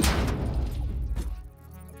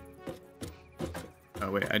 Oh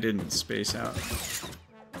wait, I didn't space out.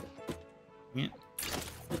 Dang it.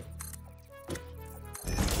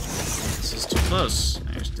 This is too close.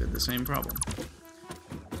 I just did the same problem.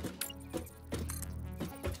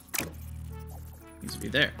 Needs to be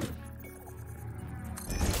there.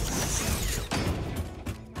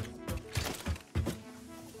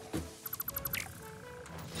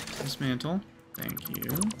 Dismantle. Thank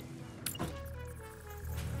you.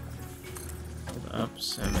 Hold up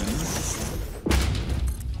 7.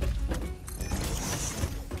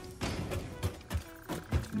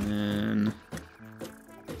 And then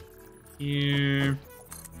here.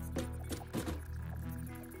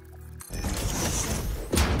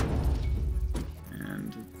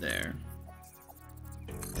 And there.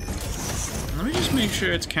 Let me just make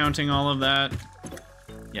sure it's counting all of that.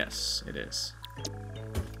 Yes, it is.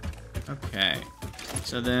 Okay.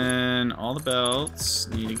 So then all the belts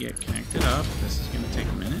need to get connected up. This is going to take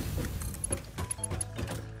a minute.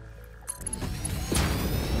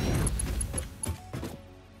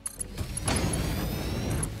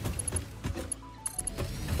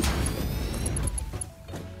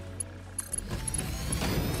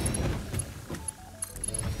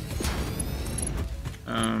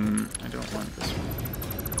 I don't want this one.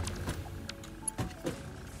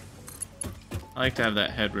 I like to have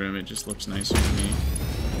that headroom, it just looks nicer to me.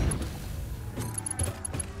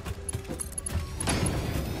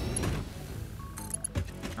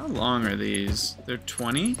 How long are these? They're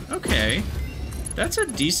 20? Okay. That's a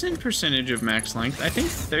decent percentage of max length. I think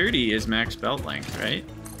 30 is max belt length, right?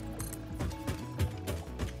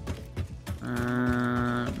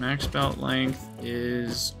 Max belt length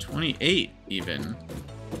is 28 even.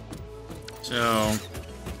 So,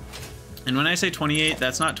 and when I say 28,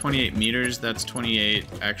 that's not 28 meters, that's 28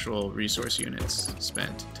 actual resource units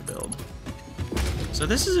spent to build. So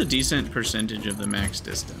this is a decent percentage of the max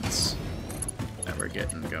distance that we're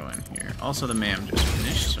getting going here. Also, the MAM just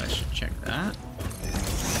finished, so I should check that.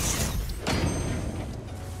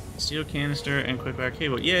 Steel canister and quickfire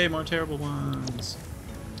cable. Yay, more terrible ones.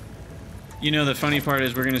 You know, the funny part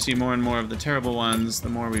is we're going to see more and more of the terrible ones the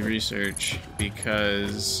more we research,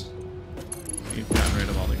 because we've gotten rid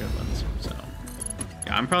of all the good ones. So,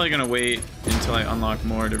 yeah, I'm probably going to wait until I unlock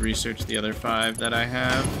more to research the other 5 that I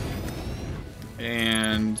have.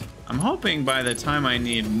 And I'm hoping by the time I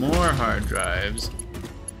need more hard drives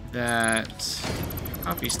that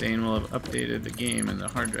Coffee Stain will have updated the game and the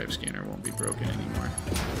hard drive scanner won't be broken anymore.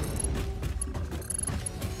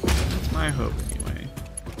 That's my hope anyway.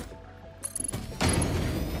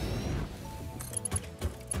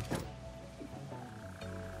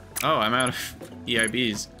 Oh, I'm out of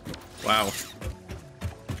EIBs. Wow.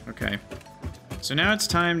 Okay. So now it's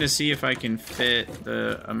time to see if I can fit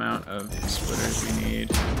the amount of splitters we need.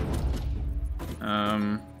 2,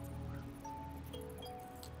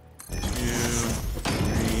 3,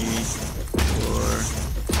 4,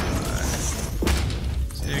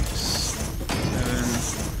 5, 6, 7,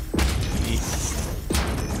 8,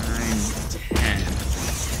 9, 10.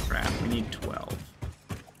 Crap, we need 12.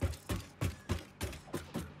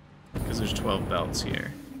 Because there's 12 belts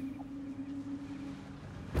here.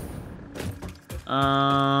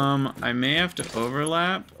 I may have to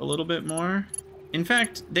overlap a little bit more. In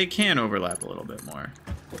fact, they can overlap a little bit more.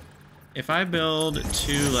 If I build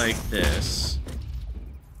 2 like this,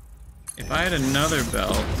 if I had another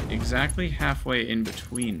belt exactly halfway in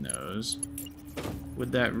between those,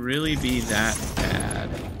 would that really be that bad?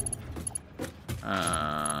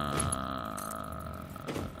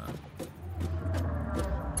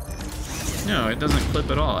 No, it doesn't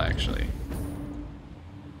clip at all, actually.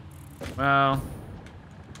 Well,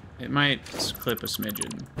 it might clip a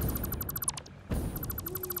smidgen.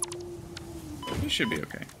 It should be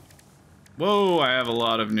okay. Whoa, I have a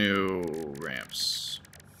lot of new ramps.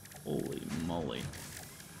 Holy moly.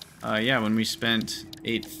 Yeah, when we spent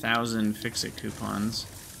 8,000 Fix-It coupons.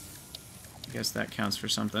 I guess that counts for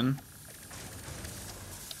something.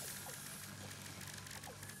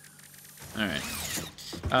 Alright.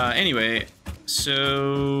 Anyway,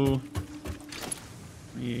 so...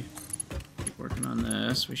 let me keep working on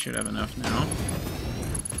this. We should have enough now.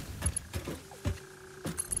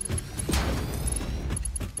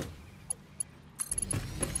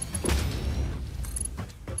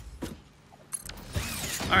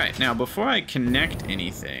 Alright, now before I connect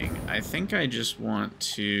anything, I think I just want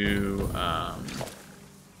to, I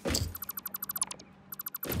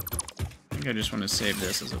think I just want to save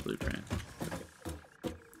this as a blueprint.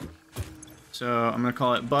 So I'm going to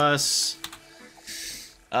call it bus.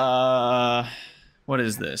 What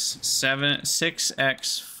is this?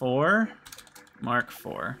 6x4 Mark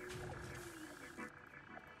IV.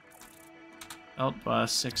 Belt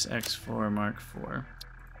bus 6x4 Mark IV.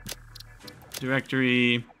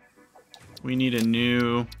 directory. We need a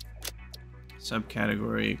new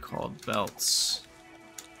subcategory called belts.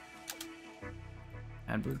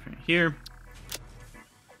 Add blueprint here.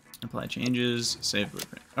 Apply changes, save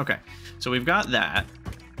blueprint. Okay, so we've got that.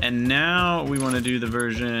 And now we want to do the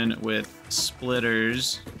version with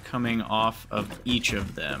splitters coming off of each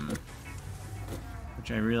of them,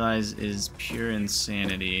 which I realize is pure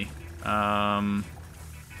insanity. 1,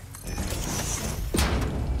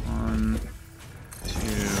 2.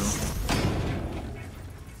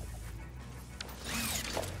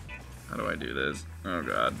 How do I do this? Oh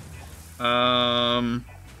god.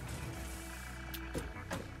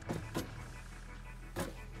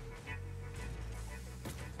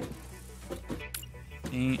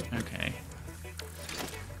 Okay.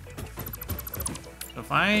 So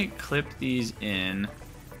if I clip these in,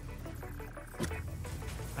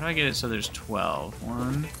 how do I get it so there's 12?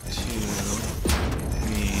 1, 2, 3,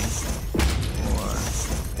 4,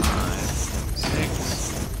 5, 6,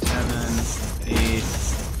 7, 8,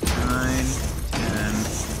 9, 10,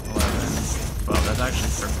 11, 12. That's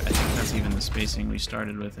actually perfect. I think that's even the spacing we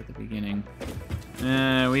started with at the beginning.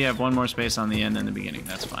 We have one more space on the end than the beginning.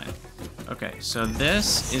 That's fine. Okay, so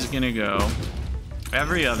this is gonna go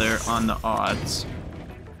every other on the odds.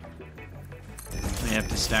 We have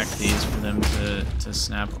to stack these for them to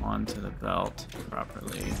snap onto the belt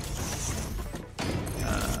properly.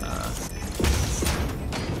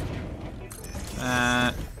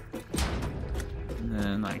 That. And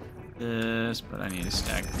then like this, but I need to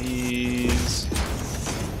stack these.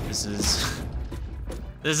 This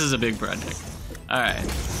is a big project. Alright,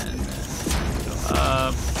 and then go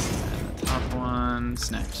up. Top one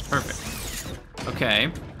snaps. Perfect. Okay.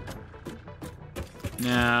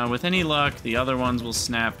 Now, with any luck, the other ones will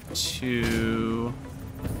snap too,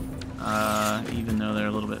 even though they're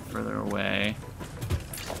a little bit further away.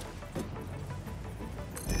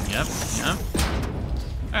 Yep.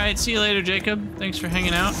 Alright, see you later, Jacob. Thanks for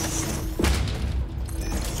hanging out.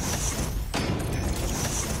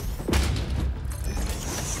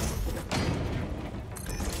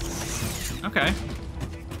 Okay.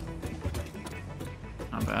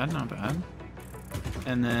 Not bad.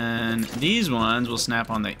 And then these ones will snap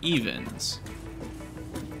on the evens.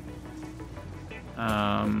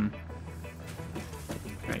 Right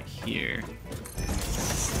here.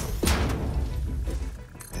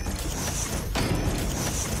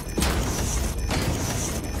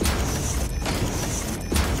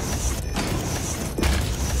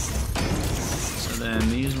 So then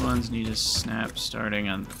these ones need to snap starting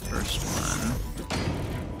on the first one.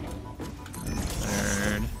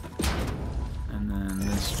 Third. And then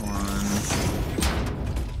this one.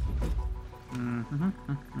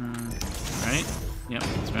 Right? Yep,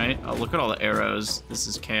 that's right. Oh, look at all the arrows. This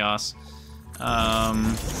is chaos.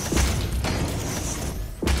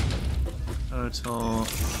 Total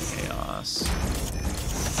chaos.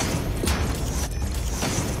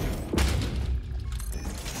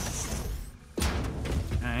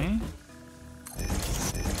 Okay.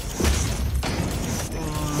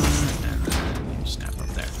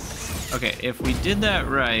 Okay, if we did that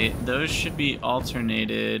right, those should be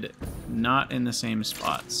alternated, not in the same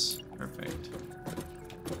spots. Perfect.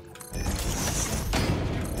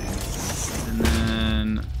 And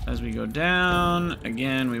then, as we go down,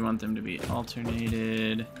 again, we want them to be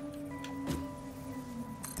alternated.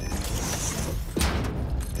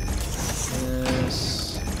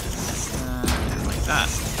 This, and like that.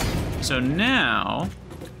 So now,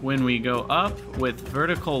 when we go up with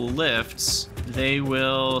vertical lifts, they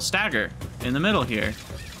will stagger in the middle here.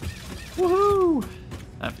 Woohoo!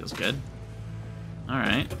 That feels good.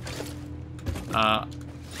 Alright.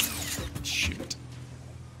 Shoot.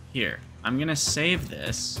 Here. I'm gonna save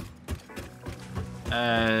this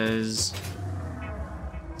as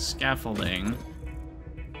scaffolding.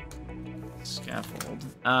 Scaffold.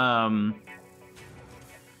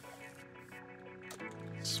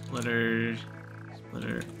 Splitter.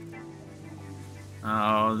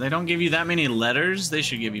 Oh, they don't give you that many letters? They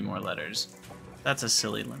should give you more letters. That's a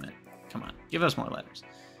silly limit. Come on, give us more letters.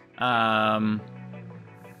 Call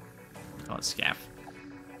it scaff.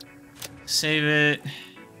 Save it,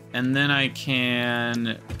 and then I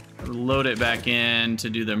can load it back in to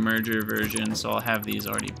do the merger version, so I'll have these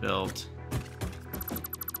already built.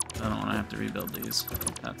 I don't want to have to rebuild these.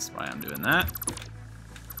 That's why I'm doing that.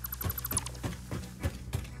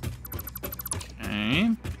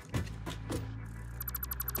 Okay.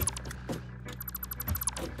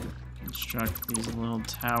 Construct these little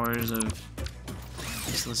towers of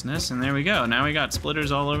uselessness, and there we go. Now we got splitters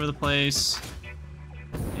all over the place.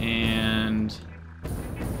 And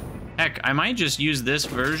Heck, I might just use this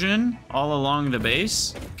version all along the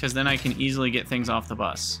base, because then I can easily get things off the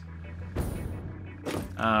bus.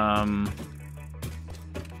 And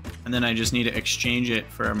then I just need to exchange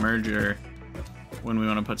it for a merger when we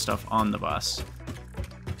want to put stuff on the bus.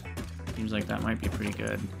 Seems like that might be pretty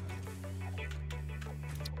good.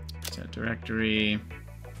 Set directory.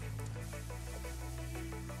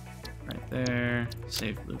 Right there.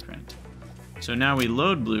 Save blueprint. So now we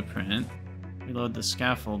load blueprint. We load the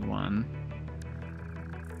scaffold one.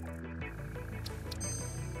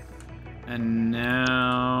 And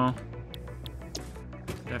now... do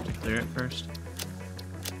I have to clear it first?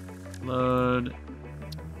 Load...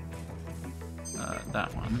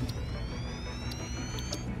 that one.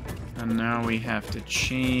 And now we have to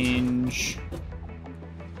change...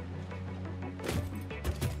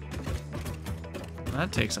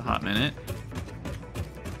 that takes a hot minute.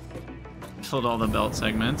 Filled all the belt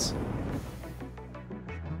segments.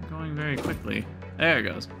 Going very quickly. There it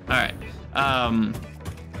goes. Alright.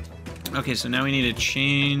 Okay, so now we need to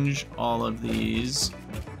change all of these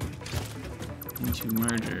into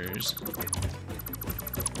mergers.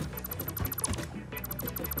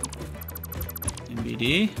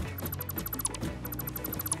 NBD.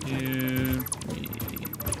 2, 3,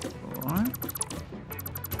 4,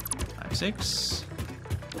 5, 6.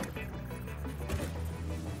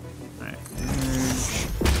 Alright, merge.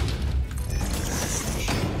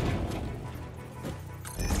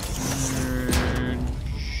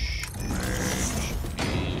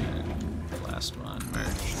 And last one,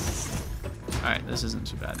 merge. Alright, this isn't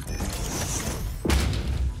too bad.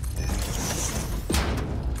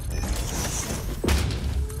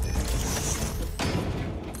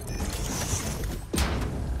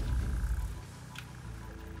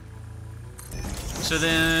 So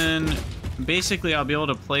then, basically I'll be able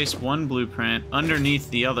to place one blueprint underneath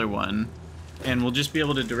the other one, and we'll just be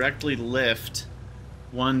able to directly lift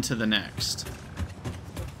one to the next.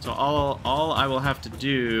 So all I will have to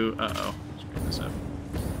do, uh-oh, let's bring this up.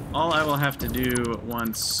 All I will have to do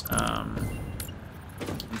once I'm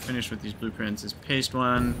finished with these blueprints is paste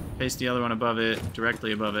one, paste the other one above it,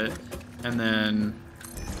 directly above it, and then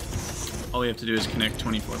all we have to do is connect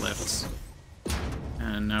 24 lifts.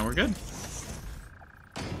 And now we're good.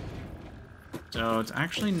 So it's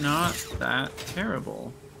actually not that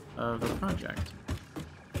terrible of a project.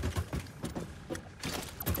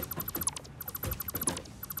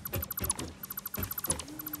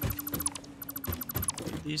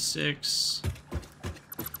 These 6.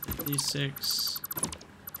 These 6.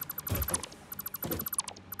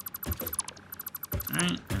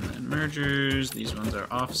 Alright, and then mergers. These ones are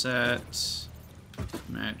offset.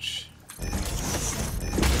 Match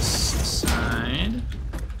this side.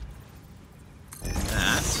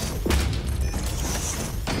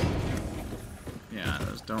 Yeah,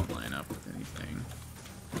 those don't line up with anything.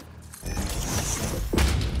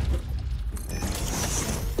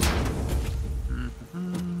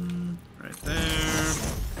 Right there.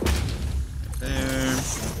 Right there.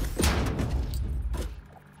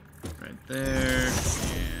 Right there.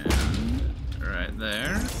 And right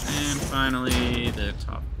there. And finally, the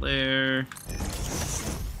top layer.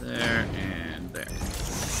 There and there.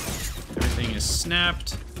 Everything is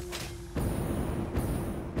snapped.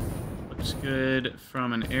 Looks good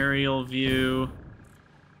from an aerial view.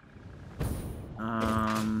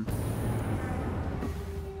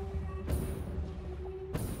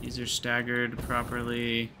 These are staggered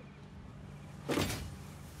properly.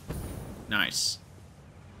 Nice.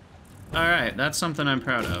 Alright, that's something I'm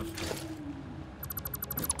proud of.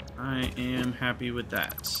 I am happy with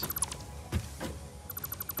that.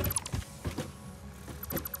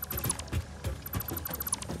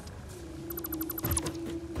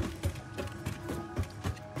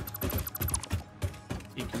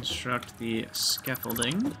 Deconstruct the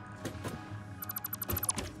scaffolding.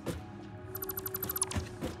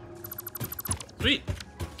 Sweet.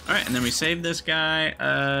 Alright, and then we save this guy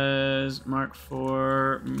as mark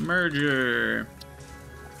for merger.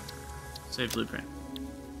 Save blueprint.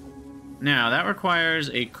 Now, that requires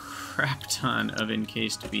a crap ton of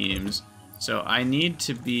encased beams. So I need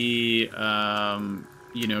to be, you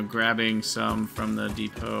know, grabbing some from the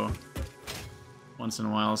depot once in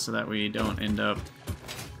a while so that we don't end up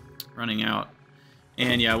running out.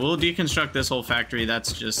 And yeah, we'll deconstruct this whole factory.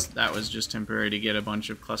 That was just temporary to get a bunch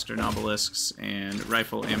of cluster obelisks and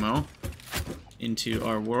rifle ammo into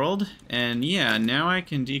our world. And yeah, now I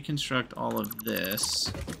can deconstruct all of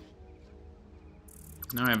this.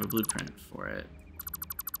 Now I have a blueprint for it.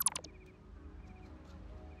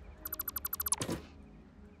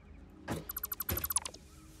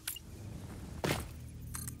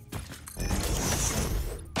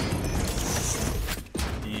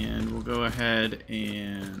 ahead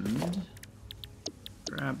and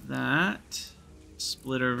grab that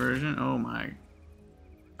splitter version. Oh my.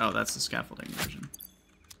 Oh, that's the scaffolding version.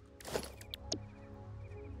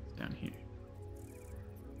 Down here.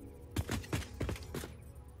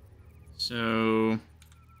 So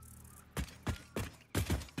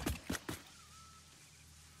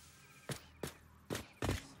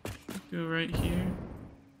go right here.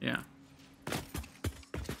 Yeah.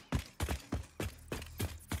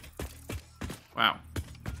 Wow.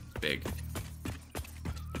 Big.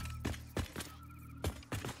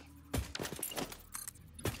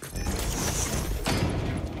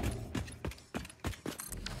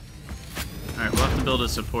 Alright, we'll have to build a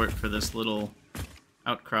support for this little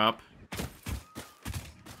outcrop.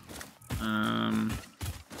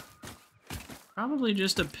 Probably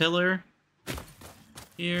just a pillar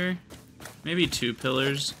here. Maybe 2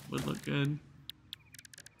 pillars would look good.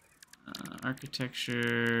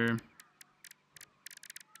 Architecture.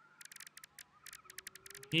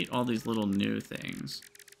 I hate all these little new things.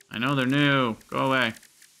 I know they're new. Go away.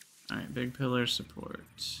 Alright, big pillar support.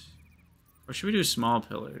 Or should we do small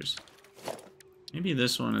pillars? Maybe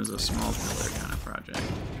this one is a small pillar kind of project.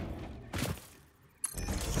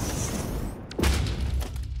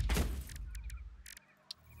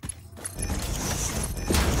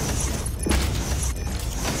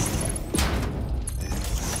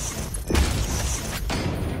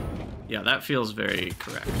 Yeah, that feels very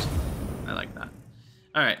correct. I like that.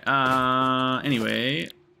 Alright, anyway,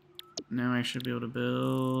 now I should be able to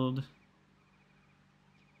build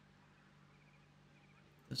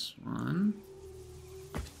this one.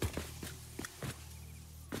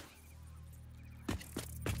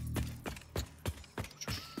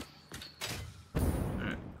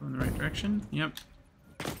 Alright, go in the right direction. Yep.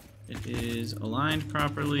 It is aligned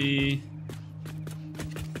properly.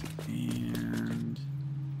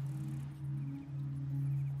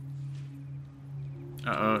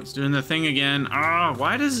 Uh-oh, it's doing the thing again. Ah,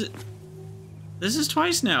 why does it... This is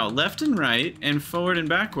twice now. Left and right, and forward and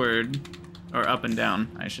backward, or up and down,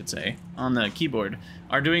 I should say, on the keyboard,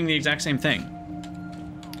 are doing the exact same thing.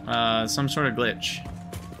 Some sort of glitch.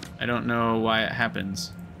 I don't know why it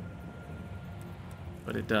happens.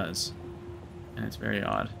 But it does. And it's very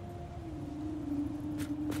odd.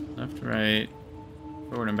 Left, right,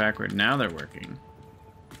 forward and backward. Now they're working.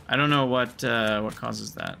 I don't know what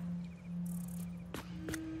causes that.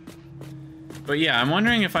 But yeah, I'm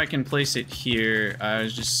wondering if I can place it here. I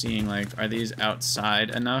was just seeing, like, are these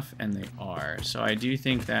outside enough? And they are. So I do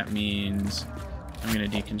think that means I'm going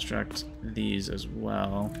to deconstruct these as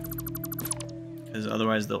well, because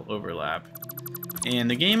otherwise they'll overlap. And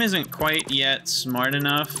the game isn't quite yet smart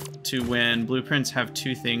enough to, when blueprints have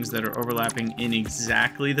 2 things that are overlapping in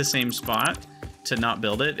exactly the same spot, to not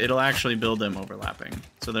build it. It'll actually build them overlapping.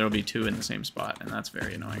 So there'll be 2 in the same spot, and that's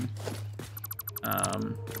very annoying.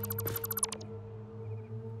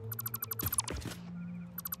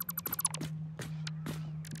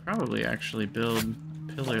 Probably actually build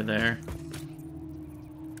a pillar there.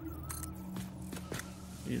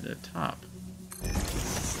 Be the top.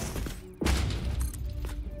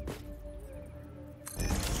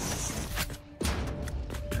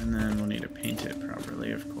 And then we'll need to paint it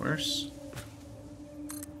properly, of course.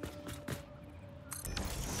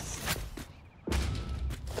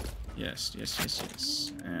 Yes, yes, yes,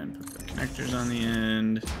 yes. And put the connectors on the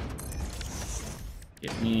end.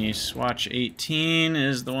 Get me swatch 18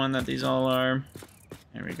 is the one that these all are.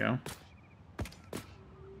 There we go.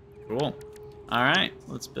 Cool. All right,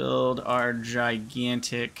 let's build our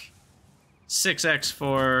gigantic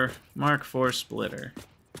 6x4 Mark IV splitter.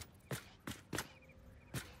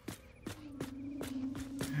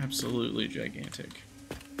 Absolutely gigantic.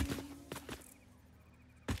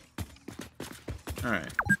 All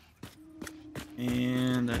right.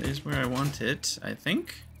 And that is where I want it, I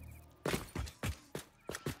think.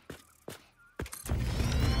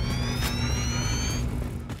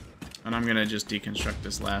 And I'm gonna just deconstruct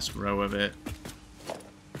this last row of it.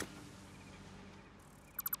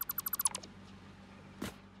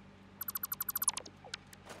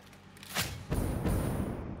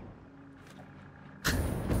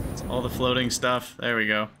 It's all the floating stuff. There we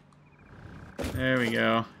go. There we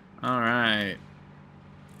go. All right.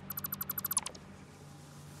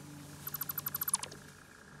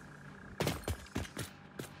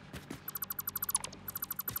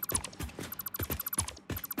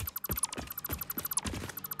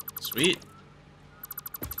 Sweet.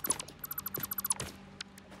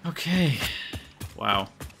 Okay. Wow.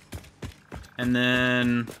 And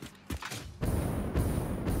then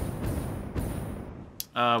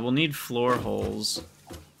we'll need floor holes.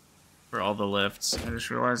 for all the lifts. I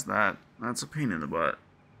just realized that. That's a pain in the butt.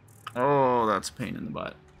 Oh, that's a pain in the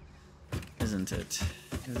butt. Isn't it?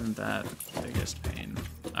 Isn't that the biggest pain?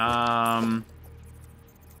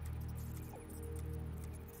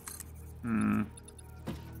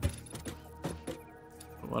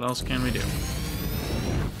 What else can we do?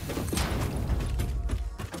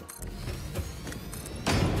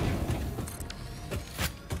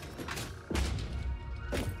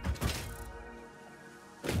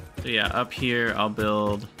 So yeah, up here I'll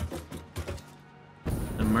build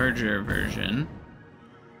the merger version.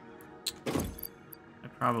 I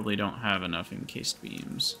probably don't have enough encased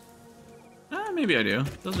beams. Maybe I do.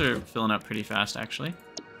 Those are filling up pretty fast, actually.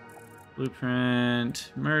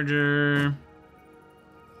 Blueprint, merger.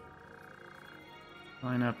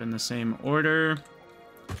 Line up in the same order.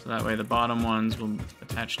 So that way the bottom ones will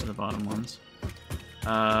attach to the bottom ones.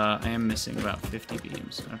 I am missing about 50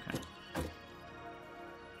 beams. Okay.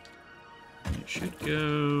 It should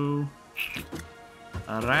go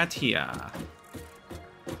right here.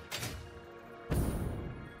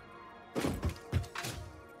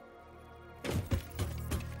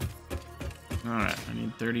 Alright, I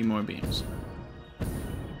need 30 more beams.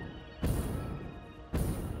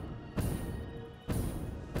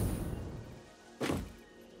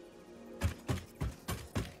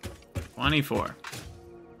 $24.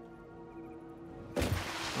 Go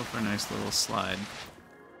for a nice little slide.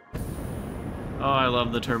 Oh, I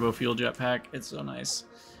love the turbo fuel jetpack. It's so nice.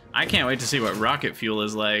 I can't wait to see what rocket fuel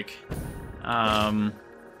is like. I'm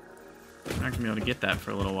not gonna be able to get that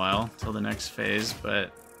for a little while till the next phase,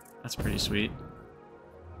 but that's pretty sweet.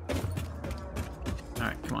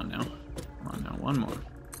 Alright, come on now. Come on now, one more.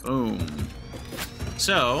 Boom.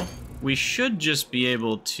 So, we should just be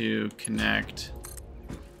able to connect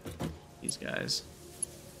these guys.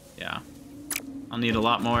 Yeah. I'll need a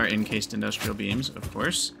lot more encased industrial beams, of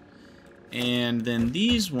course. And then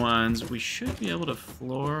these ones, we should be able to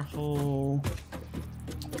floor hole.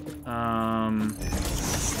 I'll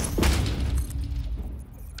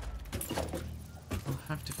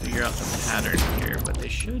have to figure out the pattern here, but they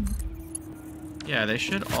should. Yeah, they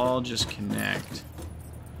should all just connect.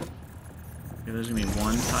 Okay, there's gonna be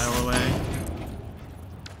one tile away.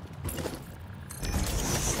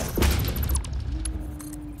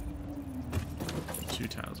 Two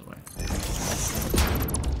tiles away.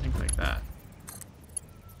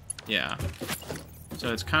 Yeah.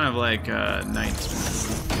 So it's kind of like Knight's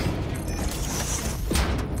move.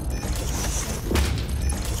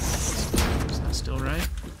 Is that still right?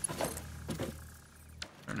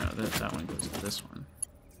 Or no, that one goes to this one.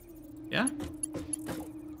 Yeah?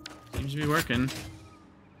 Seems to be working.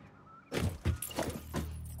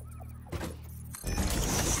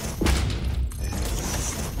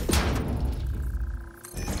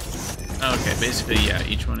 Okay, basically, yeah,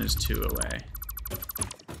 each one is 2 away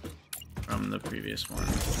from the previous one.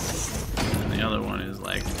 And the other one is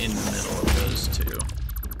like in the middle of those 2.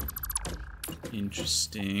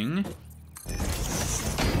 Interesting.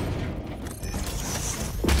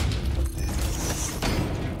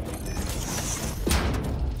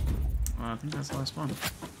 Well, I think that's the last one.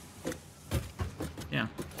 Yeah.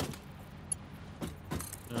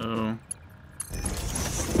 So,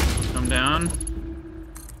 come down.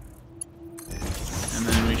 And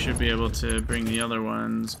then we should be able to bring the other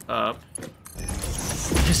ones up.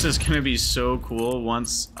 This is going to be so cool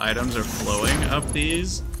once items are flowing up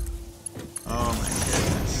these. Oh my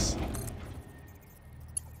goodness.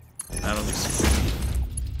 That'll be super neat.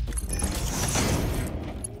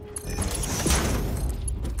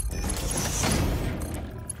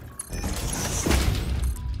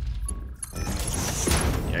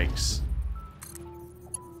 Yikes.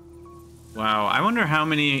 Wow, I wonder how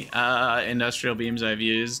many industrial beams I've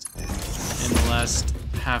used in the last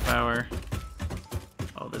half hour.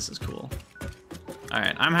 Oh, this is cool.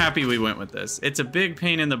 Alright, I'm happy we went with this. It's a big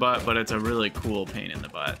pain in the butt, but it's a really cool pain in the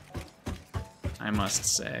butt, I must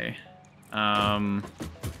say. I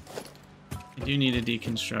do need to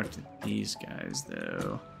deconstruct these guys,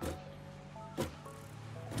 though.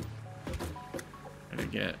 Try to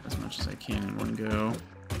get as much as I can in one go.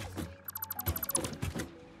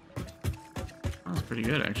 That was pretty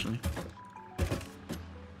good, actually.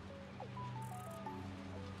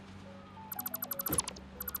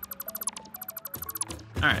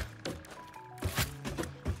 Alright.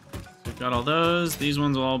 We've got all those. These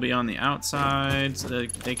ones will all be on the outside, so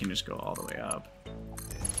that they can just go all the way up.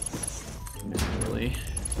 Individually.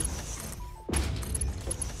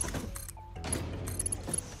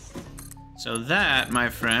 So that, my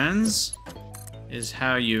friends, is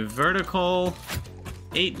how you vertical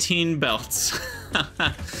 18 belts.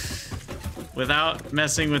 without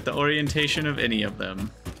messing with the orientation of any of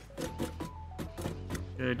them.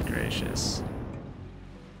 Good gracious.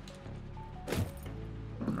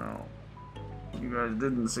 Oh no. You guys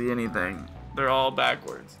didn't see anything. They're all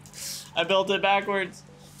backwards. I built it backwards.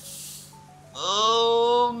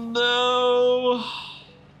 Oh no.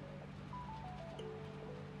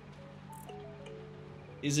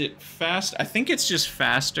 Is it fast? I think it's just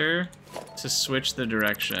faster to switch the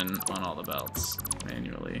direction on all the belts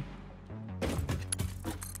manually.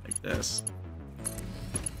 Like this.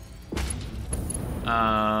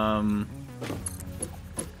 Oh,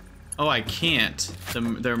 I can't.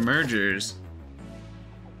 They're mergers.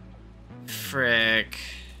 Frick.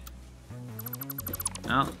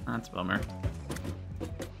 Oh, that's a bummer.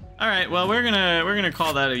 All right, well, we're gonna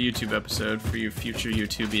call that a YouTube episode for you future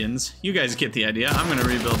YouTubians. You guys get the idea. I'm gonna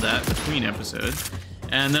rebuild that between episodes,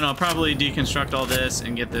 and then I'll probably deconstruct all this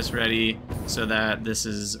and get this ready so that this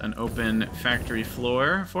is an open factory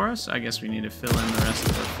floor for us. I guess we need to fill in the rest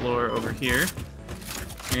of the floor over here.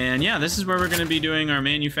 And yeah, this is where we're going to be doing our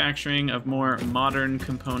manufacturing of more modern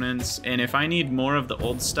components. And if I need more of the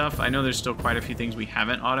old stuff, I know there's still quite a few things we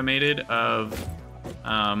haven't automated of,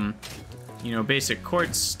 you know, basic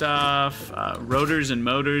quartz stuff, rotors and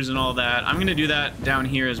motors and all that. I'm going to do that down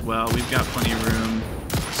here as well. We've got plenty of room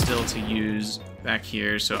still to use back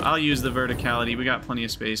here. So I'll use the verticality. We got plenty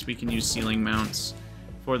of space. We can use ceiling mounts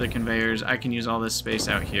for the conveyors. I can use all this space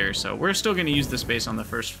out here. So we're still going to use the space on the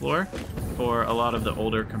first floor for a lot of the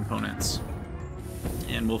older components.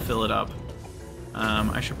 And we'll fill it up.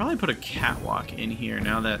 I should probably put a catwalk in here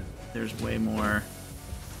now that there's way more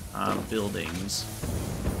buildings. I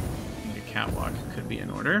think a catwalk could be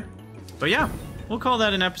in order. But yeah, we'll call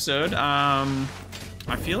that an episode. I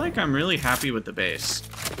feel like I'm really happy with the base.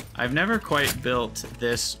 I've never quite built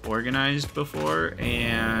this organized before,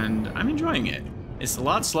 and I'm enjoying it. It's a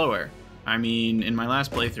lot slower. I mean, in my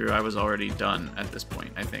last playthrough, I was already done at this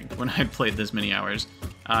point, I think, when I played this many hours.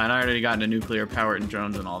 And I already got into nuclear power and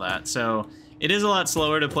drones and all that. So it is a lot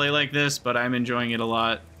slower to play like this, but I'm enjoying it a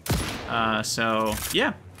lot. So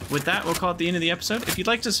yeah, with that, we'll call it the end of the episode. If you'd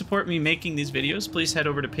like to support me making these videos, please head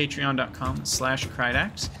over to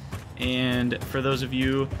patreon.com/Krydax. And for those of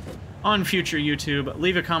you on future YouTube,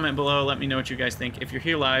 leave a comment below. Let me know what you guys think. If you're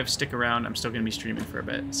here live, stick around. I'm still going to be streaming for a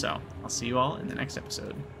bit. So I'll see you all in the next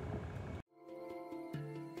episode.